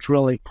people is what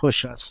really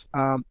push us.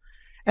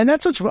 And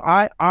that's what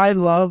I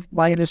love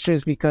my industry,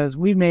 is because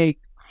we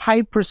make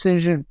high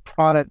precision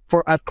product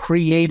for a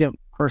creative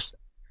person.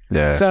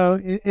 Yeah. So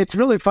it's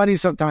really funny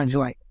sometimes.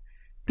 You're like,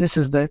 this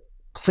is the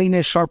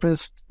cleanest,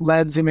 sharpest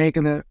lens you make,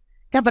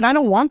 but I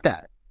don't want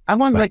that. I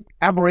want like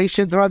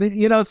aberrations or other,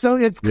 so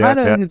it's kind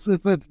of,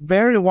 it's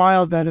very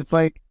wild that it's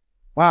like,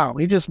 wow,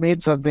 we just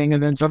made something.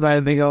 And then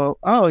sometimes they go,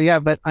 oh yeah,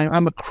 but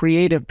I'm a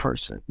creative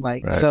person.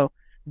 So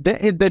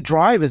the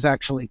drive is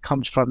actually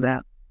comes from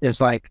that.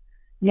 It's like,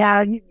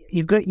 yeah,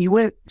 you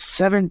went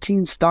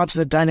 17 stops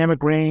at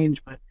dynamic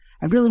range, but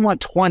I really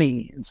want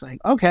 20. It's like,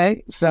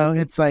 okay. So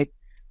it's like,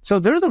 so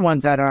they're the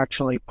ones that are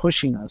actually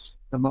pushing us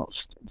the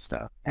most and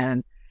stuff.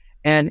 And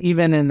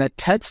even in the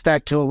tech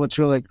stack tool, what's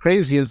really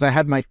crazy is I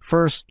had my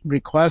first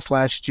request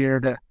last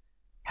year to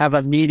have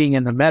a meeting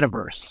in the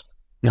metaverse.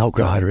 Oh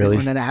God, really?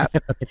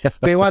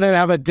 They wanted to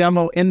have a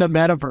demo in the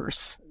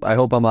metaverse. I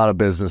hope I'm out of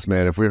business,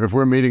 man. If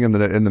we're meeting in the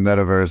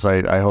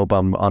metaverse, I hope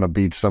I'm on a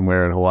beach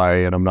somewhere in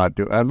Hawaii and I'm not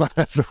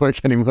have to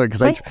work anymore,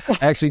 because I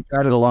actually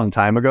tried it a long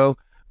time ago.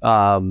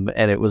 And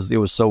it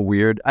was so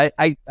weird.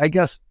 I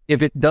guess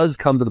if it does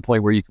come to the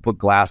point where you can put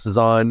glasses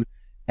on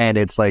and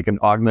it's like an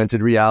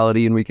augmented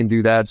reality and we can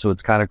do that, so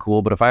it's kind of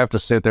cool. But if I have to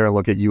sit there and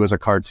look at you as a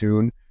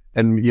cartoon,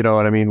 and you know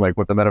what I mean, like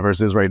what the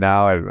metaverse is right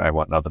now, I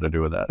want nothing to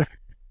do with that.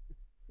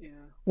 Yeah.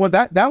 Well,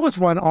 that was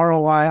one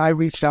ROI. I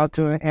reached out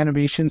to an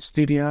animation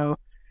studio,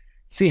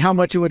 see how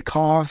much it would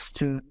cost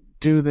to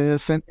do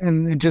this, and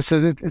it just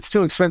said it's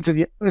too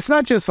expensive. It's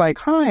not just like,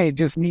 hi,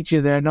 just meet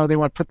you there. No, they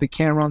want to put the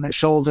camera on their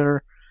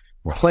shoulder,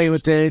 play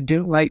with it,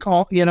 do like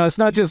all, it's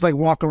not just like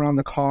walk around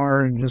the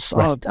car and just,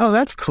 oh,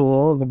 that's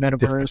cool, the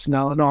metaverse.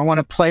 No, I want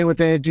to play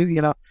with it,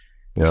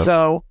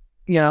 So,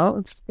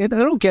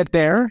 it'll get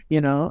there,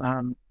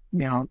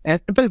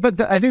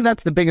 but I think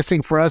that's the biggest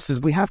thing for us, is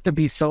we have to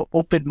be so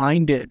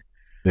open-minded.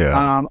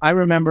 Yeah. I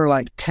remember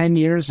like 10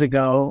 years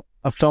ago,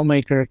 a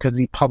filmmaker, because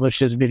he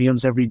publishes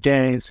videos every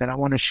day, said, I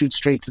want to shoot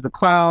straight to the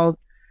cloud.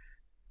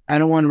 I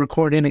don't want to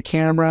record in a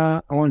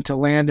camera. I want it to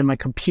land in my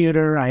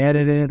computer. I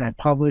edit it, I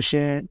publish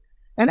it.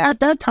 And at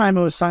that time,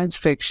 it was science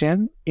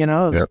fiction,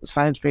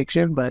 science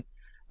fiction, but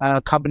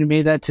a company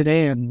made that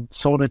today and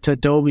sold it to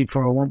Adobe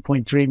for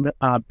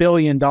 $1.3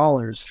 billion.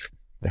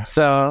 Yeah.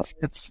 So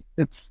it's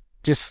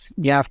just,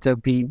 you have to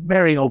be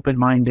very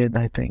open-minded.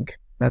 I think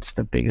that's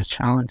the biggest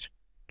challenge.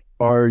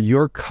 Are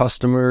your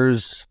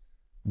customers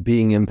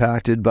being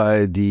impacted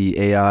by the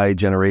AI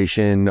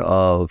generation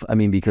of,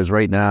 because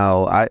right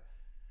now,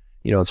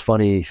 it's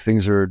funny,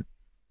 things are,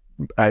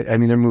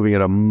 they're moving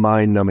at a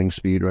mind-numbing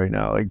speed right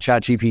now. Like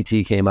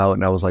ChatGPT came out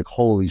and I was like,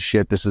 holy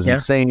shit, this is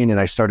insane. And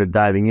I started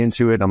diving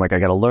into it. And I'm like, I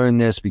got to learn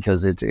this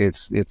because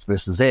it's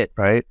this is it,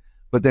 right?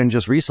 But then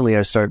just recently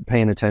I started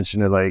paying attention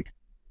to like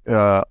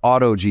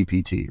auto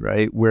GPT,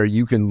 right? Where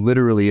you can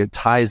literally, it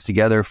ties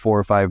together 4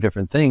 or 5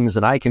 different things,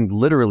 and I can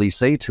literally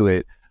say to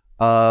it,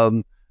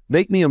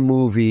 make me a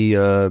movie,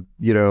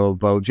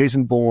 about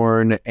Jason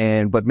Bourne,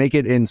 but make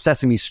it in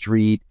Sesame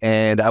Street,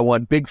 and I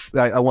want Big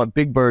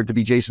Bird to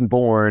be Jason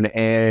Bourne,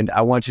 and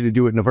I want you to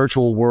do it in a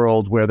virtual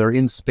world where they're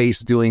in space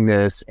doing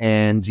this,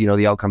 and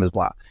the outcome is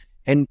blah,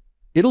 and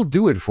it'll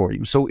do it for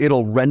you. So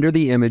it'll render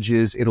the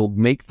images, it'll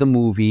make the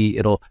movie,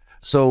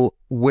 so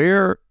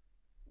where,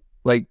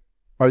 like,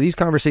 are these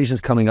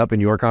conversations coming up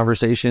in your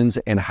conversations,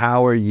 and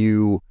how are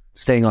you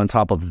staying on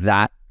top of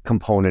that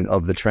component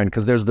of the trend?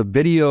 Because there's the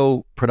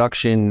video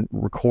production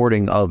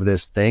recording of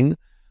this thing,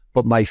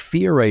 but my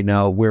fear right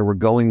now where we're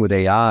going with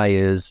AI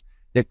is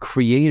that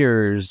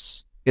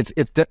creators, it's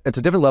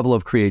a different level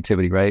of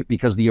creativity, right?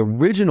 Because the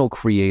original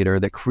creator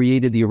that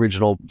created the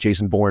original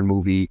Jason Bourne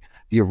movie,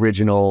 the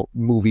original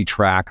movie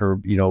track or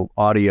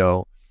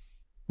audio,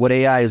 what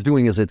AI is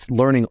doing is it's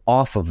learning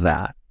off of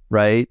that,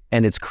 right?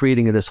 And it's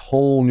creating this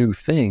whole new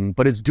thing,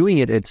 but it's doing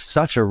it at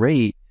such a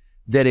rate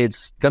that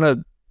it's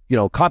gonna,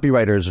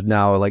 copywriters are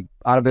now like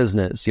out of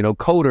business,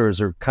 coders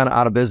are kind of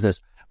out of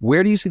business.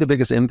 Where do you see the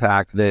biggest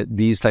impact that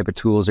these type of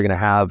tools are going to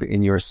have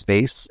in your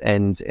space,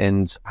 and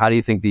how do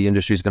you think the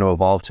industry is going to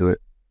evolve to it?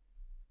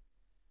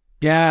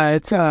 Yeah,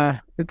 it's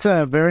a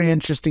very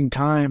interesting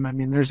time. I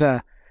mean, there's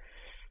a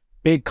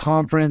big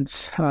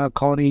conference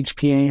called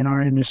HPA in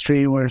our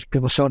industry where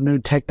people show new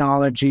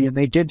technology, and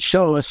they did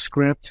show a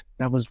script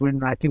that was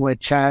written, I think, with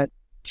Chat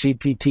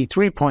GPT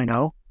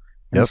 3.0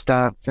 and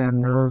stuff,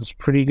 and it was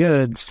pretty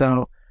good.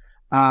 So,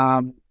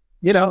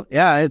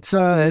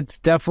 it's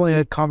definitely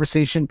a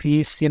conversation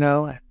piece,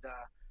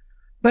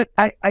 but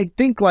I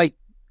think like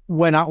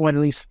when at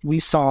least we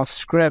saw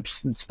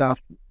scripts and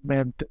stuff,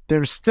 man,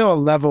 there's still a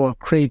level of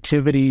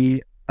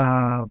creativity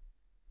that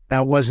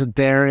wasn't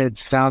there. It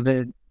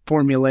sounded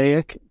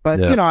formulaic,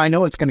 but I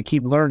know it's going to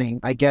keep learning.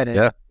 I get it,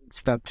 and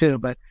stuff too.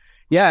 But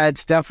yeah,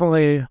 it's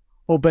definitely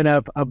opened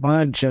up a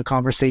bunch of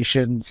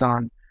conversations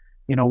on,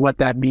 what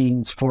that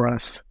means for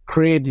us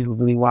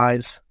creatively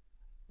wise.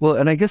 Well,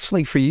 and I guess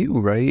like for you,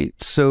 right?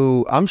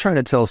 So I'm trying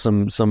to tell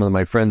some of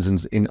my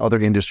friends in other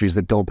industries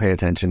that don't pay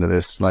attention to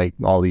this, like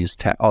all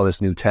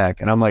this new tech.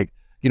 And I'm like,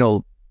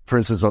 for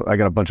instance, I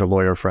got a bunch of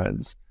lawyer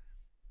friends.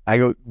 I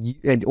go,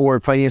 or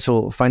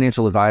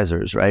financial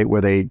advisors, right?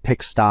 Where they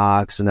pick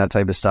stocks and that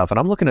type of stuff. And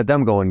I'm looking at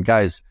them going,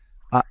 guys,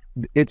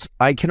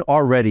 I can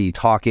already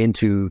talk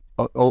into,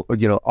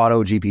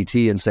 Auto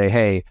GPT and say,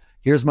 hey,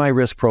 here's my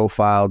risk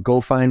profile.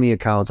 Go find me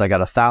accounts. I got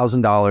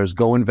 $1,000.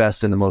 Go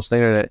invest in the most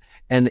thing,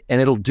 and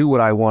it'll do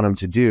what I want them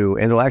to do,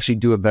 and it'll actually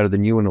do it better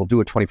than you, and it'll do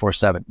it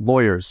 24/7.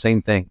 Lawyers,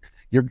 same thing.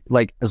 You're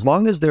like, as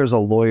long as there's a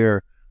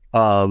lawyer,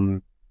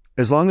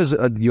 as long as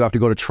you have to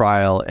go to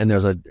trial and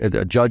there's a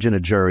judge and a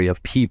jury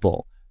of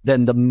people,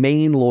 then the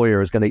main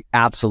lawyer is going to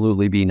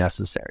absolutely be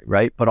necessary,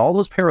 right? But all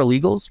those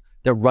paralegals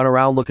that run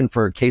around looking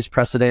for case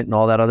precedent and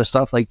all that other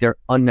stuff, like, they're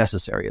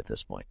unnecessary at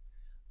this point.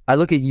 I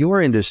look at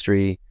your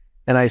industry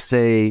and I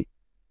say,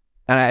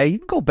 and I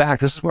even go back,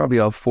 this is probably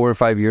 4 or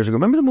 5 years ago.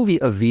 Remember the movie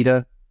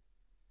Evita?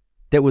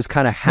 That was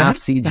kind of half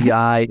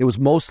CGI. It was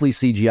mostly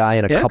CGI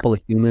and a couple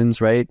of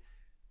humans, right?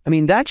 I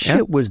mean, that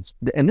shit was,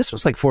 and this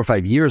was like 4 or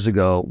 5 years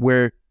ago,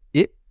 where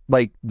it,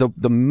 like,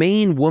 the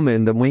main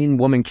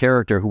woman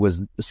character who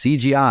was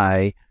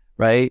CGI,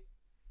 right,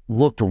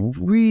 looked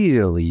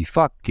really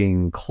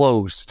fucking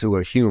close to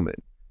a human.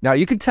 Now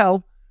you could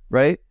tell,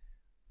 right?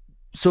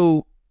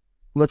 So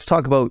let's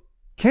talk about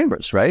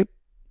cameras, right?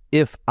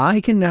 If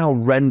I can now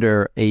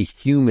render a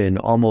human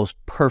almost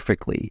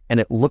perfectly, and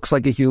it looks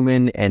like a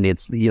human, and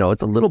it's,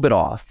 it's a little bit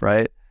off,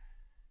 right?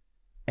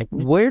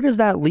 Where does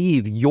that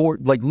leave your,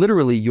 like,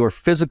 literally your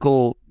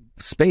physical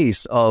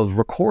space of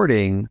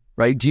recording,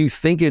 right? Do you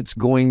think it's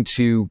going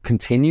to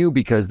continue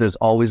because there's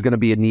always going to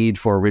be a need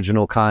for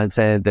original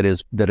content that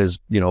is,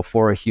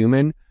 for a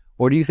human?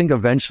 Or do you think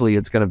eventually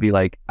it's going to be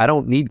like, I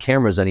don't need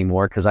cameras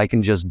anymore because I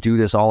can just do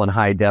this all in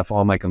high def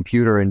on my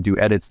computer and do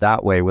edits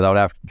that way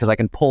because I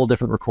can pull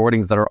different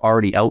recordings that are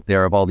already out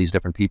there of all these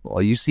different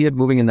people. You see it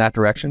moving in that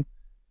direction?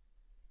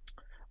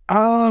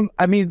 I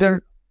mean,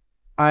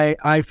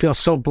 I feel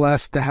so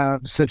blessed to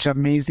have such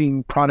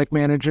amazing product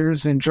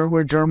managers in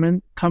we're a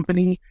German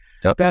company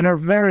that are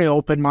very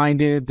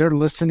open-minded. They're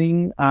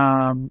listening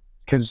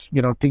because,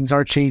 things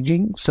are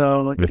changing.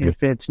 So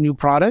if it's new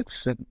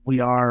products, and we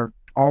are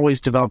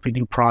always developing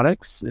new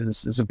products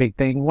is a big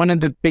thing. One of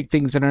the big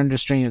things in our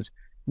industry is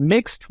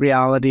mixed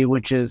reality,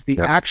 which is the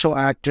actual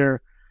actor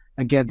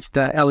against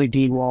the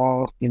LED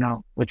wall,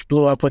 which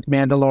blew up with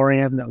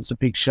Mandalorian. That was a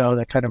big show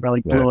that kind of really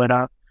blew it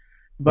up.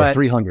 But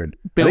 300.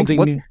 Building,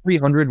 I think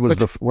 300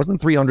 was wasn't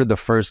 300 the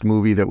first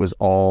movie that was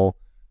all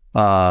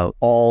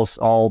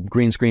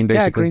green screen,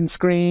 basically? Yeah, green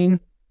screen.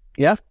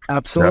 Yeah,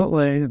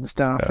 absolutely, and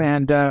stuff.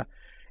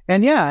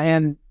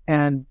 Yeah.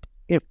 And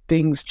if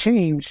things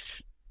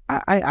change,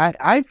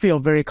 I feel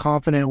very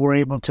confident we're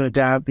able to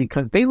adapt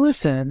because they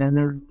listen,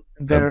 and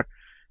they're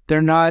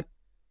not,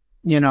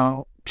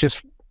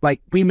 just like,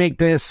 we make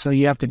this, so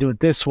you have to do it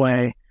this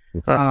way.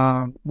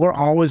 We're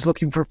always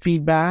looking for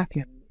feedback,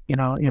 and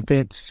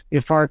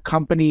if our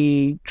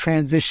company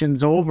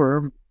transitions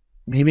over,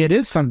 maybe it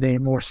is someday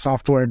more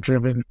software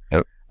driven.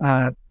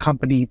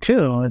 company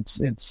too.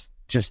 It's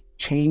just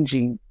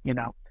changing, you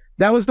know.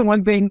 That was the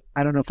one thing,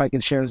 I don't know if I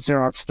can share a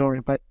Xerox story,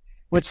 but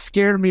what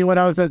scared me when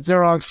I was at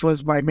Xerox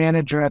was my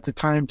manager at the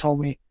time told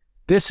me,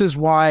 this is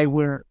why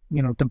we're,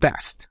 you know, the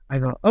best. I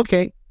go,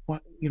 okay, well,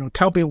 you know,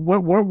 tell me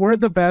we're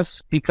the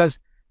best because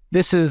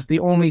this is the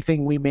only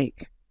thing we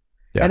make.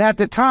 Yeah. And at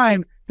the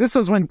time, this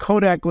was when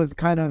Kodak was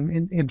kind of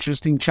an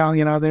interesting challenge.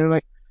 You know, they're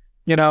like,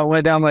 you know,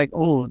 went down like,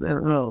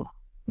 that's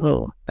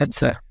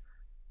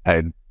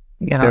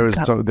you know,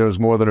 there was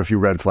more than a few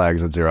red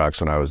flags at Xerox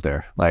when I was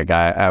there. Like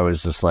I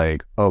was just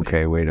like,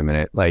 okay, wait a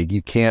minute. Like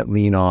you can't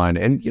lean on,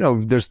 and you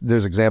know,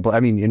 there's example. I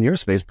mean, in your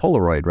space,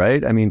 Polaroid,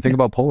 right? I mean, think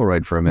about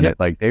Polaroid for a minute.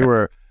 Like they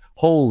were,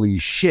 holy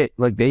shit.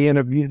 Like they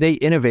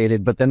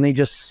innovated, but then they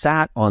just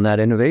sat on that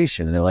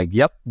innovation, and they're like,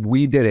 yep,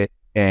 we did it,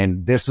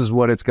 and this is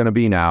what it's going to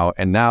be now.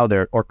 And now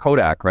or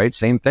Kodak, right?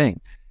 Same thing.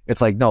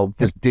 It's like, no,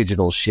 this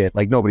digital shit.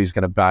 Like nobody's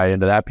going to buy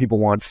into that. People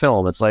want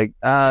film. It's like,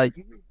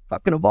 you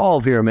fucking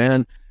evolve here,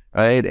 man.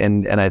 Right.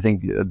 And I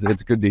think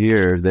it's good to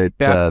hear that,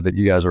 that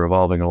you guys are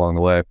evolving along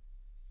the way.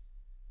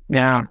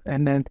 Yeah.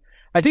 And then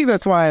I think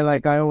that's why,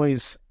 like, I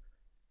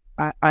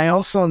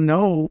also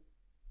know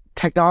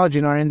technology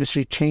in our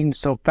industry changed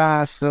so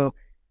fast. So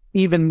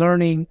even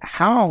learning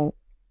how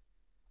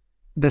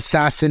the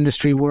SaaS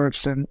industry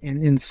works and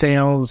in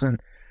sales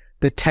and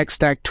the tech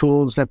stack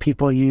tools that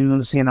people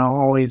use, you know,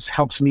 always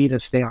helps me to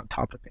stay on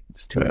top of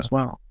things too, as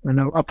well, and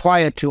apply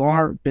it to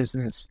our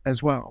business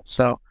as well.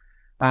 So,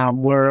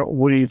 where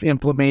we've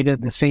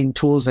implemented the same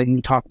tools that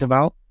you talked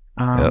about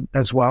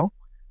as well.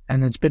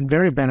 And it's been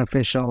very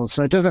beneficial.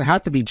 So it doesn't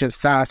have to be just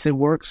SaaS. It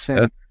works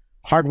in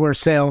hardware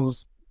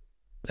sales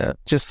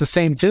just the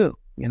same too,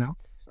 you know?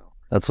 So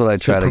that's what I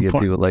try to get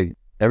people. Like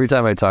every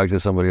time I talk to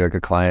somebody like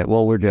a client,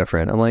 well, we're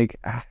different. I'm like,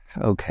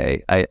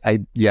 okay,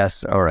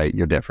 yes, all right,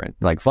 you're different.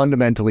 Like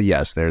fundamentally,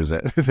 yes,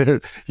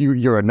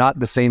 you're not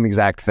the same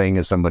exact thing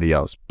as somebody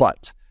else,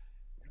 but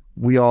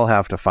we all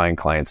have to find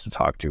clients to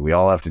talk to. We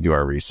all have to do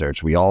our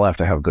research. We all have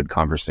to have good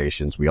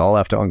conversations. We all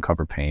have to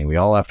uncover pain. We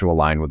all have to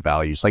align with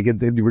values, like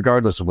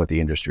regardless of what the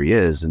industry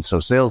is. And so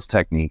sales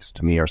techniques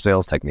to me are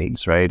sales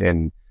techniques, right?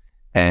 And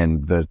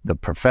the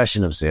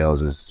profession of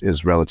sales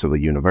is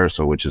relatively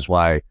universal, which is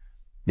why,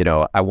 you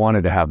know, I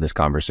wanted to have this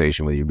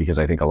conversation with you, because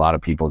I think a lot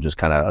of people just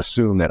kind of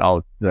assume that,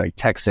 oh, like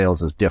tech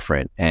sales is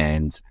different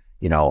and,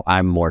 you know,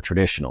 I'm more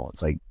traditional.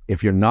 It's like,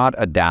 if you're not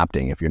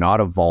adapting, if you're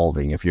not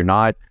evolving, if you're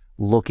not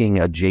looking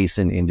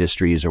adjacent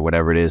industries or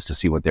whatever it is to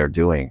see what they're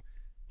doing,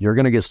 you're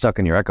going to get stuck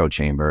in your echo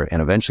chamber,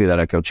 and eventually that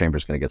echo chamber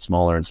is going to get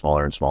smaller and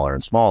smaller and smaller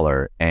and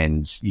smaller,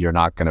 and you're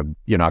not going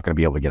to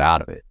be able to get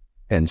out of it.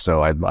 And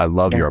so I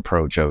love your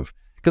approach of,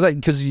 because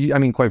I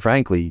mean, quite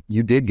frankly,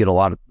 you did get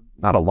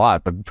not a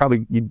lot, but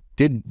probably you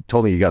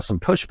told me you got some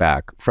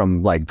pushback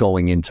from like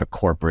going into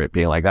corporate,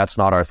 being like, that's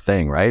not our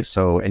thing, right?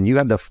 So, and you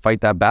had to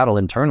fight that battle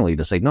internally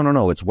to say,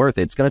 no, it's worth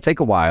it. It's going to take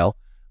a while,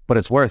 but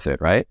it's worth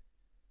it, right?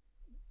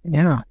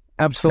 Yeah.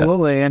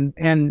 Absolutely.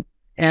 Yeah.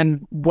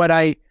 And what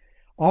I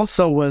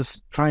also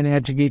was trying to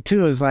educate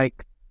too is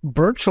like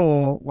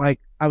virtual, like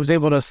I was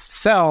able to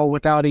sell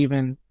without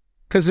even,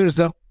 because there's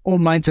the old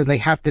mindset, they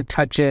have to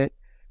touch it,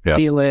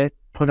 feel it,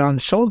 put it on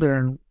the shoulder.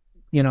 And,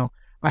 you know,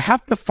 I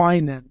have to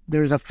find them.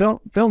 There's a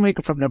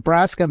filmmaker from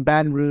Nebraska and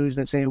Baton Rouge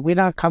that say, we're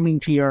not coming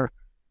to your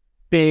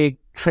big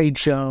trade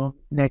show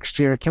next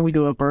year. Can we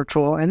do a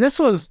virtual? And this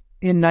was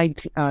in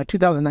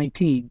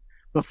 2019,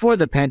 before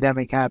the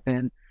pandemic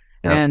happened.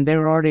 Yep. And they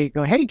were already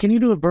going, hey, can you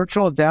do a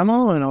virtual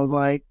demo? And I was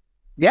like,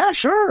 yeah,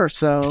 sure.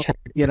 So,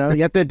 you know,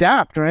 you have to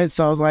adapt, right?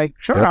 So I was like,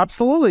 sure,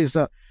 absolutely.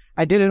 So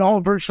I did it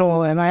all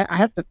virtual, and I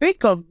have to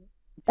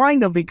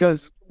find them,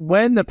 because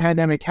when the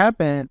pandemic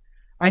happened,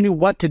 I knew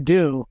what to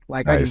do.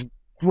 Like I just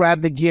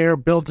grabbed the gear,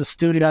 built a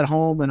studio at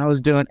home, and I was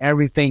doing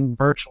everything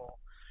virtual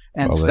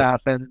and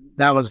stuff. And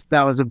that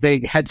was a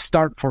big head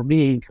start for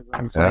me, because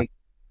I was like,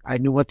 I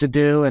knew what to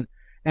do,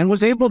 and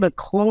was able to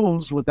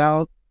close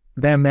without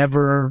them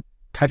ever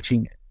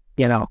touching it.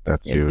 You know,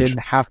 that's it huge. Didn't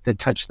have to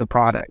touch the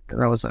product.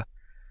 That was a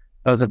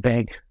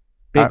big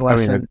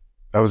lesson. I mean,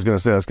 I was going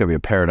to say that's going to be a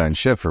paradigm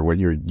shift for what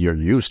you're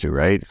used to,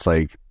 right? It's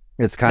like,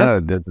 it's kind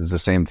of the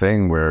same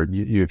thing where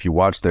if you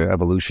watch the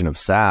evolution of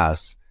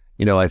SaaS,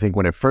 you know, I think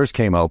when it first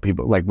came out,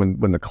 people like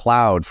when the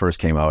cloud first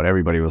came out,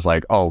 everybody was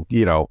like, oh,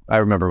 you know, I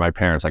remember my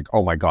parents like,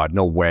 oh my God,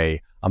 no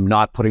way. I'm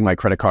not putting my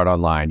credit card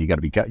online. You got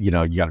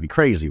to be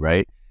crazy,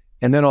 right?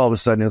 And then all of a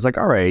sudden it was like,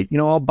 all right, you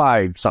know, I'll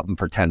buy something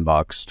for $10,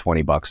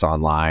 $20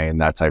 online,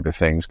 that type of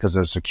things, because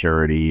of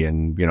security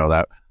and, you know,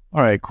 that.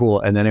 All right, cool.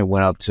 And then it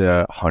went up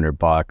to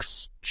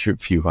 $100, a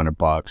few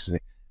 $100,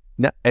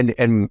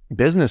 and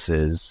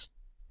businesses,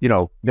 you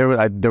know,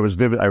 I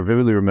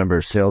vividly remember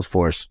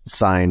Salesforce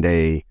signed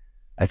I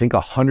think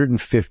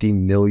 $150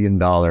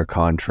 million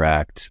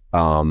contract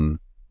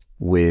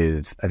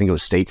with, I think it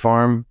was State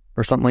Farm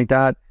or something like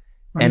that.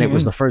 And it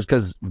was the first,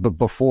 because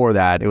before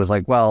that, it was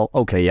like, well,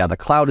 okay, yeah, the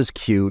cloud is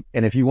cute.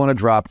 And if you want to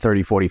drop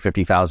 $30,000,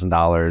 $40,000,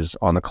 $50,000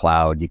 on the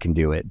cloud, you can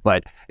do it.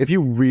 But if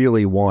you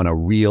really want a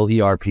real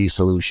ERP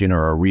solution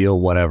or a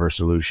real whatever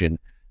solution,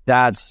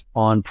 that's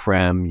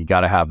on-prem. You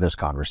got to have this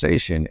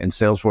conversation. And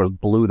Salesforce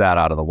blew that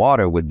out of the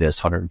water with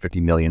this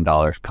 $150 million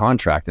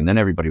contract. And then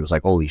everybody was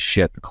like, holy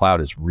shit, the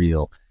cloud is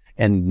real.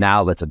 And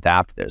now let's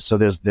adapt this. So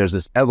there's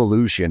this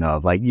evolution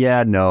of like,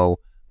 yeah, no,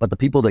 but the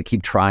people that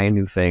keep trying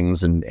new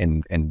things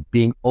and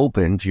being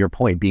open, to your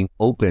point, being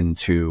open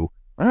to,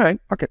 all right,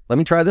 okay, let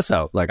me try this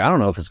out. Like, I don't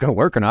know if it's going to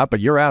work or not, but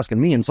you're asking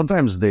me. And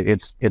sometimes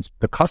it's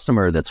the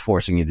customer that's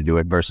forcing you to do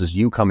it versus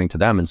you coming to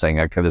them and saying,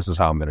 okay, this is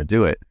how I'm going to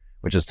do it,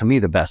 which is to me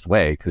the best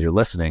way, because you're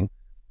listening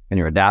and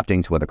you're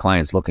adapting to what the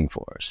client's looking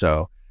for.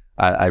 So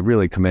I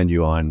really commend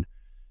you on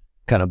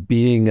kind of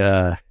being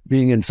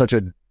in such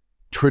a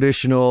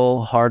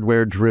traditional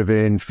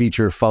hardware-driven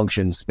feature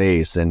function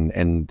space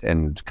and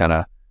kind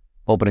of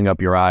opening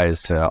up your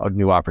eyes to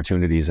new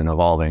opportunities and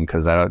evolving,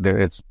 because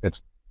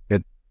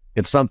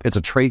it's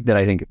a trait that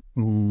I think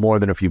more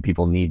than a few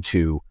people need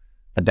to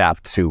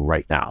adapt to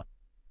right now.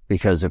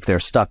 Because if they're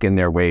stuck in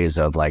their ways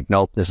of like,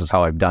 nope, this is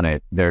how I've done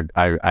it,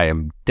 I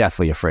am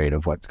deathly afraid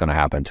of what's going to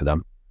happen to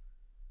them.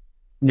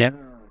 Yeah.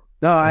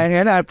 No,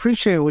 and I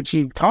appreciate what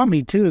you taught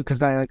me too,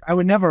 because I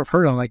would never have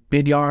heard of like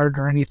Vidyard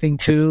or anything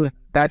too. And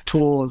that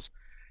tool is,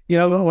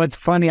 what's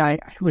funny, I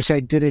wish I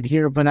did it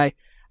here, but I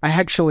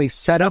actually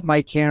set up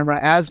my camera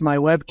as my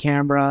web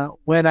camera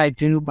when I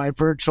do my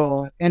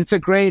virtual, and it's a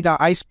great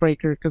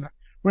icebreaker, because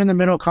we're in the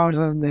middle of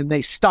conversation and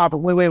they stop.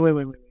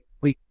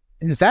 Wait,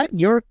 is that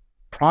your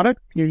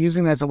product you're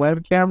using as a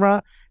web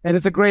camera? And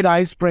it's a great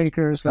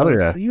icebreaker. So,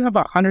 so you have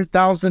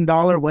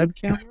 $100,000 web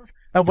camera,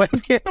 a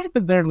webcam?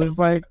 And they're just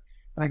like,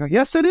 I go,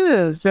 yes, it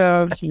is.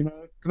 So,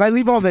 because I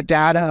leave all the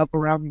data up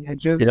around the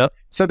edges,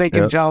 so they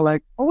can tell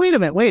like, oh, wait a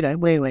minute,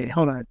 wait,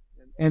 hold on.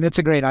 And it's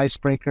a great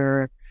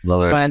icebreaker.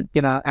 Love it.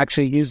 But,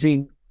 actually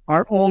using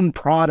our own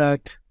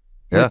product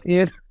in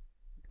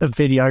the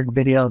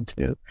video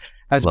too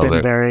has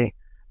been very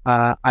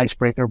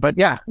icebreaker. But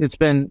yeah, it's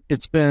been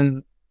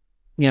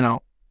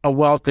a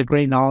wealth of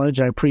great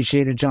knowledge. I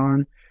appreciate it,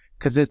 John,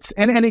 because it's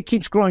and it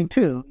keeps growing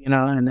too,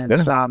 and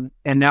it's and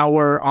now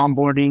we're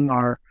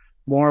onboarding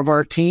more of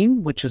our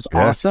team, which is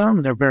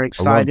awesome. They're very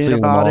excited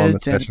about it. I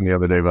was session the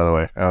other day, by the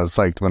way. I was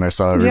psyched when I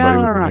saw everybody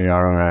with the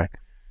ROI.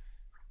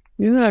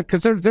 Yeah,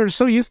 because they're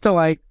so used to,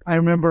 like, I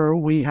remember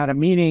we had a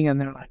meeting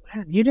and they're like,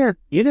 man, you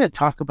didn't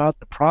talk about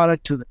the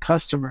product to the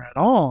customer at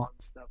all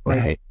and stuff.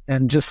 Right.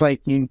 And just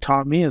like you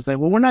taught me, it's like,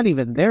 well, we're not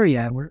even there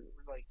yet. We're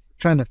like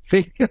trying to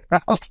figure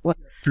out what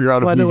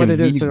it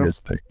is.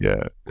 This thing.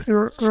 Yeah.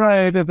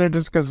 Right. And they're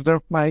just, because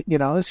they're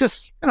it's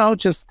just,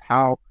 just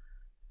how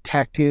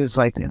tech is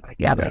like, they're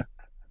like,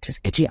 just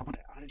itchy. I want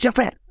to jump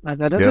in.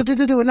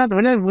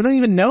 We don't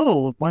even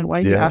know. Why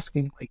are you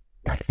asking? Like,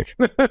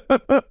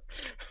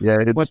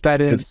 what that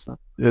is.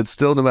 It's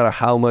still, no matter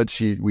how much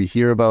we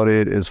hear about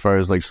it as far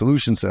as like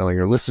solution selling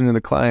or listening to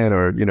the client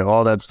or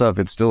all that stuff,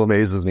 it still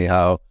amazes me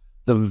how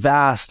the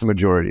vast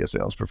majority of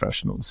sales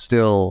professionals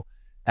still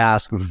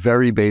ask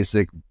very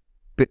basic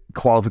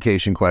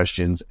qualification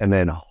questions and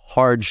then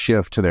hard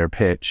shift to their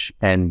pitch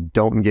and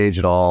don't engage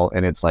at all.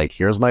 And it's like,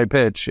 here's my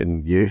pitch,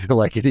 and you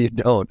like it or you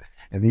don't.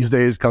 And these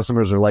days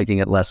customers are liking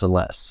it less and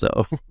less.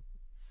 So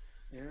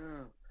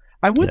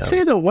I would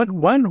say that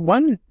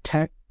one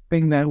tech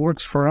thing that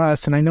works for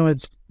us, and I know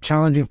it's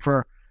challenging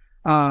for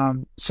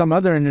some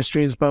other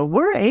industries, but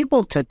we're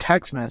able to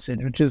text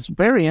message, which is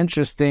very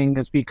interesting,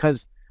 is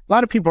because a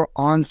lot of people are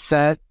on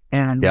set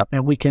and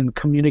we can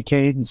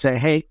communicate and say,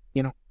 hey,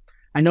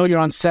 I know you're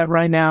on set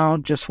right now,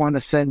 just want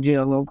to send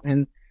you a little,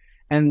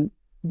 and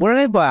we're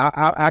able to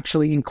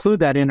actually include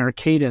that in our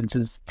cadence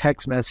as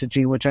text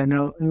messaging, which I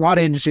know in a lot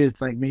of industries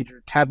it's like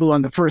major taboo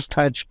on the first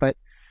touch, but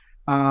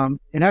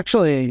it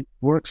actually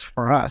works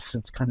for us.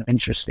 It's kind of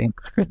interesting.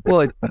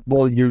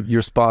 well,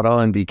 you're spot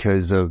on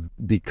because of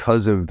the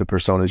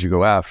personas you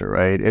go after,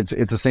 right? It's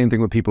the same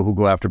thing with people who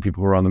go after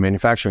people who are on the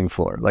manufacturing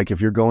floor. Like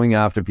if you're going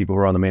after people who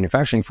are on the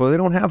manufacturing floor, they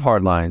don't have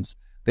hard lines.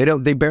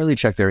 They barely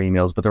check their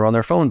emails, but they're on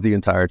their phones the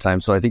entire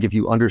time. So I think if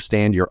you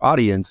understand your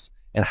audience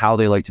and how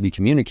they like to be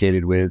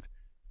communicated with,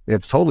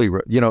 it's totally,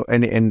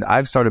 and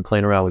I've started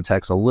playing around with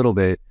text a little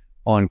bit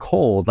on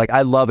cold. Like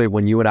I love it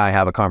when you and I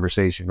have a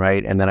conversation,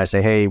 right? And then I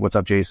say, hey, what's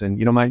up, Jason?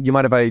 You mind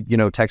if I,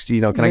 text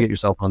you, can I get your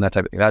cell phone? That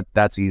type of thing.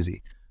 That's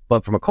easy.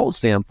 But from a cold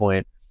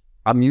standpoint,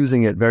 I'm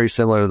using it very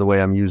similar to the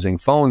way I'm using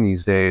phone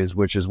these days,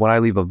 which is when I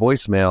leave a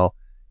voicemail,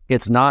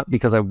 it's not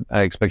because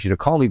I expect you to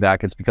call me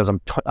back. It's because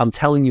I'm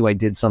telling you I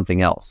did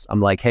something else.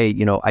 I'm like, hey,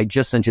 I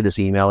just sent you this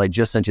email. I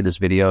just sent you this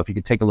video. If you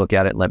could take a look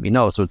at it and let me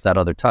know. So it's that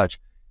other touch.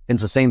 And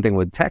it's the same thing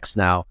with text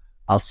now.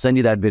 I'll send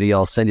you that video,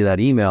 I'll send you that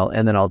email,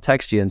 and then I'll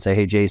text you and say,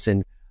 hey,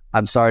 Jason,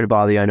 I'm sorry to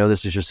bother you. I know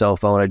this is your cell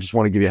phone. I just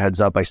want to give you a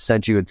heads up. I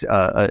sent you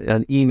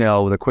an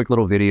email with a quick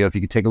little video. If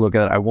you could take a look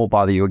at it, I won't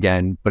bother you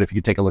again. But if you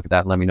could take a look at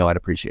that and let me know, I'd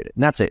appreciate it.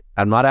 And that's it.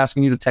 I'm not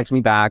asking you to text me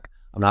back.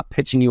 I'm not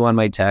pitching you on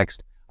my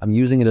text. I'm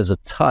using it as a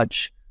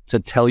touch to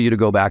tell you to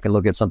go back and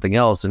look at something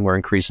else. And we're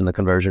increasing the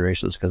conversion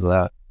ratios because of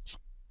that.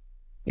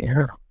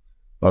 Yeah,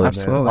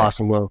 absolutely.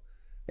 Awesome. Well,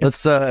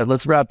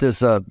 let's wrap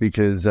this up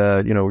because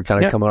we're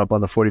kind of coming up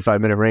on the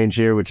 45-minute range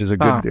here, which is a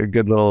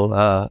good little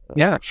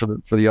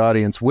for the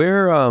audience.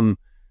 Where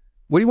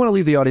what do you want to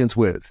leave the audience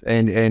with?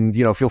 And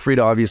feel free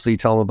to obviously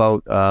tell them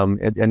about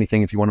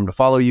anything if you want them to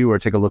follow you or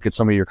take a look at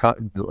some of your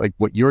like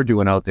what you're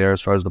doing out there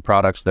as far as the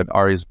products that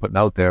Ari is putting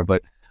out there.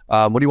 But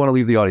what do you want to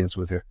leave the audience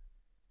with here?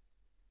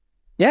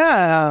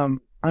 Yeah,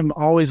 I'm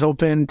always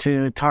open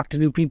to talk to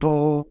new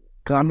people.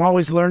 I'm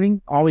always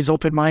learning, always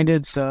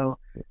open-minded. So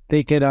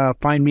they could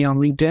find me on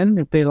LinkedIn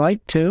if they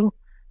like to.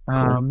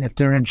 Cool. If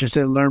they're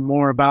interested to learn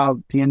more about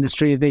the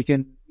industry, they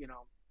can,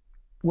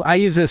 I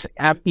use this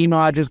email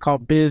address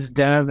called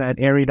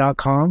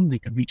bizdev@airy.com. They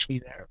can reach me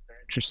there if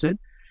they're interested.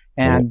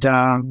 And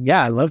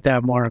I love to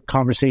have more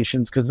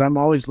conversations because I'm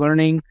always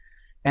learning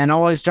and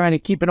always trying to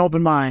keep an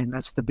open mind.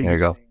 That's the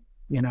biggest thing,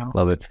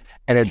 Love it.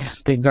 And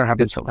it's things are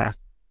happening so fast.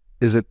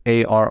 Is it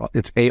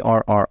it's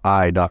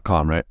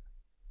ARRI.com, right?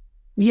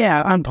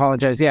 Yeah, I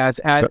apologize. Yeah,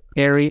 it's at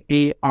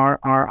ARRI.com.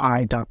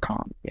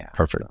 Yeah.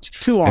 Perfect.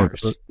 So 2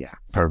 R's. Yeah.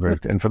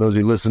 Perfect. And for those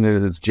of you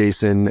listening, it's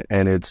Jason,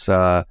 and it's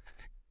how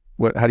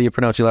do you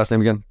pronounce your last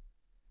name again?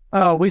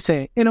 Oh, we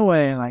say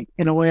Inouye.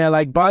 I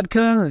like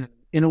vodka, and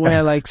Inouye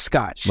I like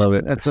scotch. Love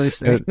it. That's what we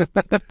say.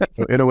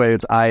 So Inouye,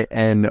 it's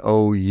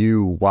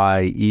INOUYE.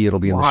 It'll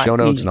be in the show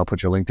notes, and I'll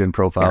put your LinkedIn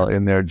profile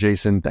in there.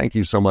 Jason, thank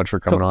you so much for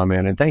coming on,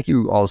 man, and thank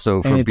you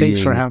also for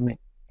thanks for having me.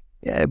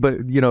 Yeah, but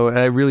and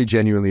I really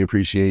genuinely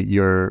appreciate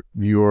your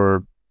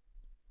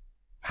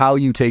how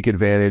you take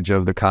advantage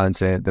of the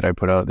content that I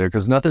put out there,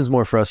 because nothing's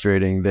more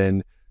frustrating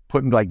than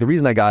the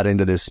reason I got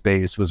into this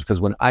space was because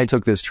when I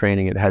took this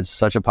training, it had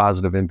such a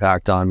positive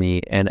impact on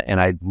me, and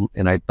I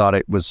thought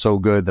it was so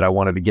good that I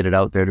wanted to get it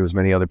out there to as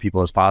many other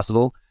people as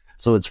possible.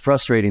 So it's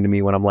frustrating to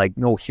me when I'm like,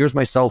 no, here's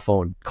my cell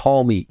phone,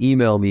 call me,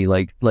 email me,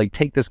 like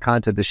take this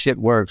content, the shit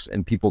works,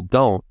 and people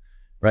don't,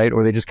 right?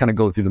 Or they just kind of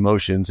go through the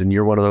motions, and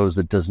you're one of those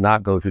that does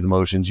not go through the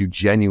motions. You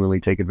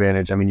genuinely take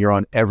advantage. I mean, you're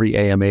on every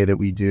AMA that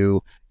we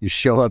do. You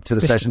show up to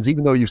the sessions,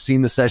 even though you've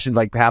seen the session,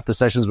 like half the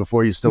sessions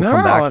before, you still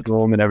come back to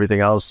them and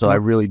everything else. So I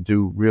really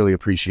do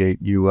appreciate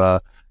you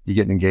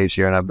getting engaged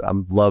here. And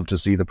I'm love to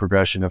see the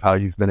progression of how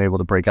you've been able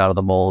to break out of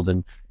the mold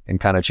and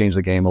kind of change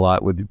the game a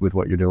lot with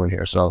what you're doing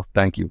here. So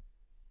thank you.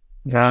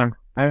 Yeah,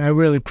 I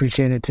really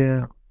appreciate it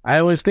too. I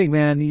always think,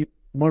 man,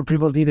 more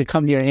people need to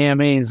come to your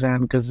AMAs,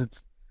 man,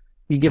 because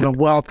you give a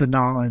wealth of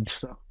knowledge.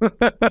 So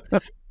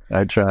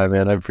I try,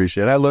 man. I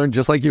appreciate it. I learned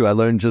just like you. I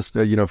learned just,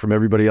 from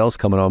everybody else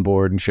coming on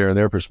board and sharing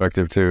their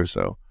perspective too.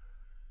 So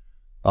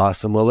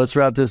awesome. Well, let's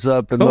wrap this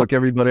up. And look,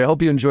 everybody, I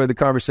hope you enjoyed the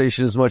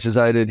conversation as much as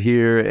I did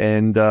here.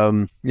 And,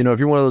 if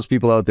you're one of those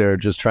people out there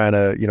just trying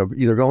to,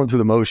 either going through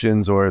the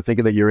motions or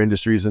thinking that your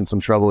industry's in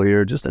some trouble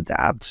here, just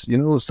adapt,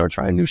 start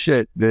trying new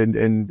shit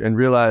and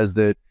realize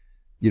that,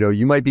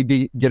 you might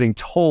be getting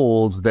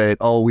told that,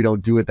 oh, we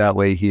don't do it that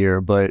way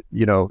here. But,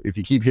 if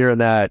you keep hearing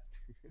that,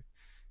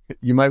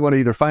 you might want to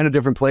either find a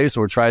different place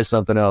or try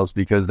something else,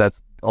 because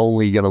that's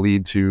only going to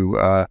lead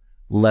to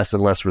less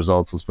and less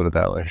results. Let's put it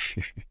that way.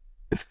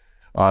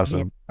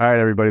 Awesome. All right,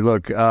 everybody.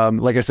 Look,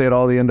 like I say at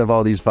all the end of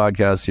all these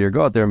podcasts here,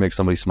 go out there and make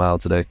somebody smile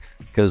today,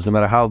 because no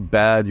matter how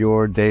bad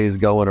your day is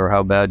going or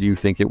how bad you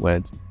think it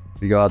went,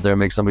 if you go out there and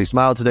make somebody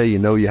smile today,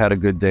 you had a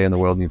good day, and the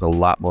world needs a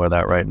lot more of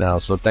that right now.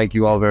 So thank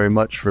you all very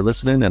much for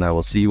listening, and I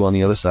will see you on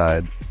the other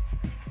side.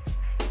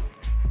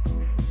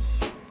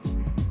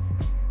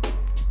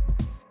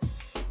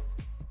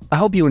 I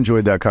hope you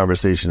enjoyed that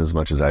conversation as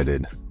much as I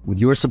did. With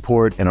your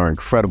support and our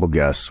incredible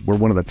guests, we're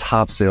one of the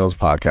top sales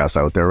podcasts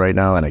out there right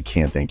now, and I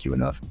can't thank you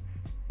enough.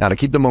 Now, to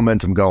keep the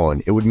momentum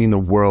going, it would mean the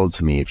world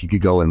to me if you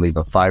could go and leave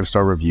a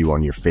 5-star review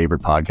on your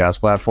favorite podcast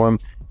platform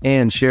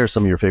and share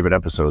some of your favorite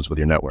episodes with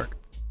your network.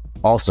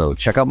 Also,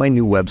 check out my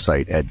new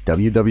website at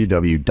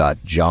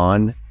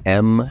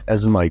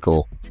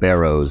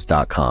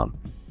www.johnm.barrows.com,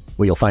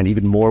 where you'll find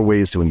even more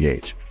ways to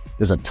engage.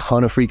 There's a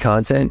ton of free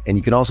content, and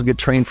you can also get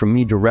trained from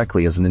me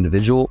directly as an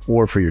individual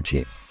or for your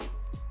team.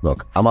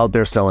 Look, I'm out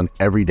there selling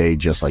every day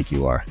just like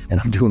you are, and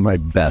I'm doing my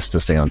best to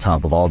stay on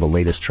top of all the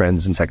latest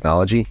trends in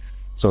technology.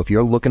 So if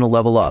you're looking to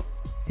level up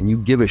and you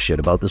give a shit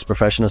about this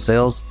profession of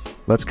sales,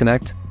 let's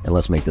connect and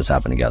let's make this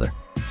happen together.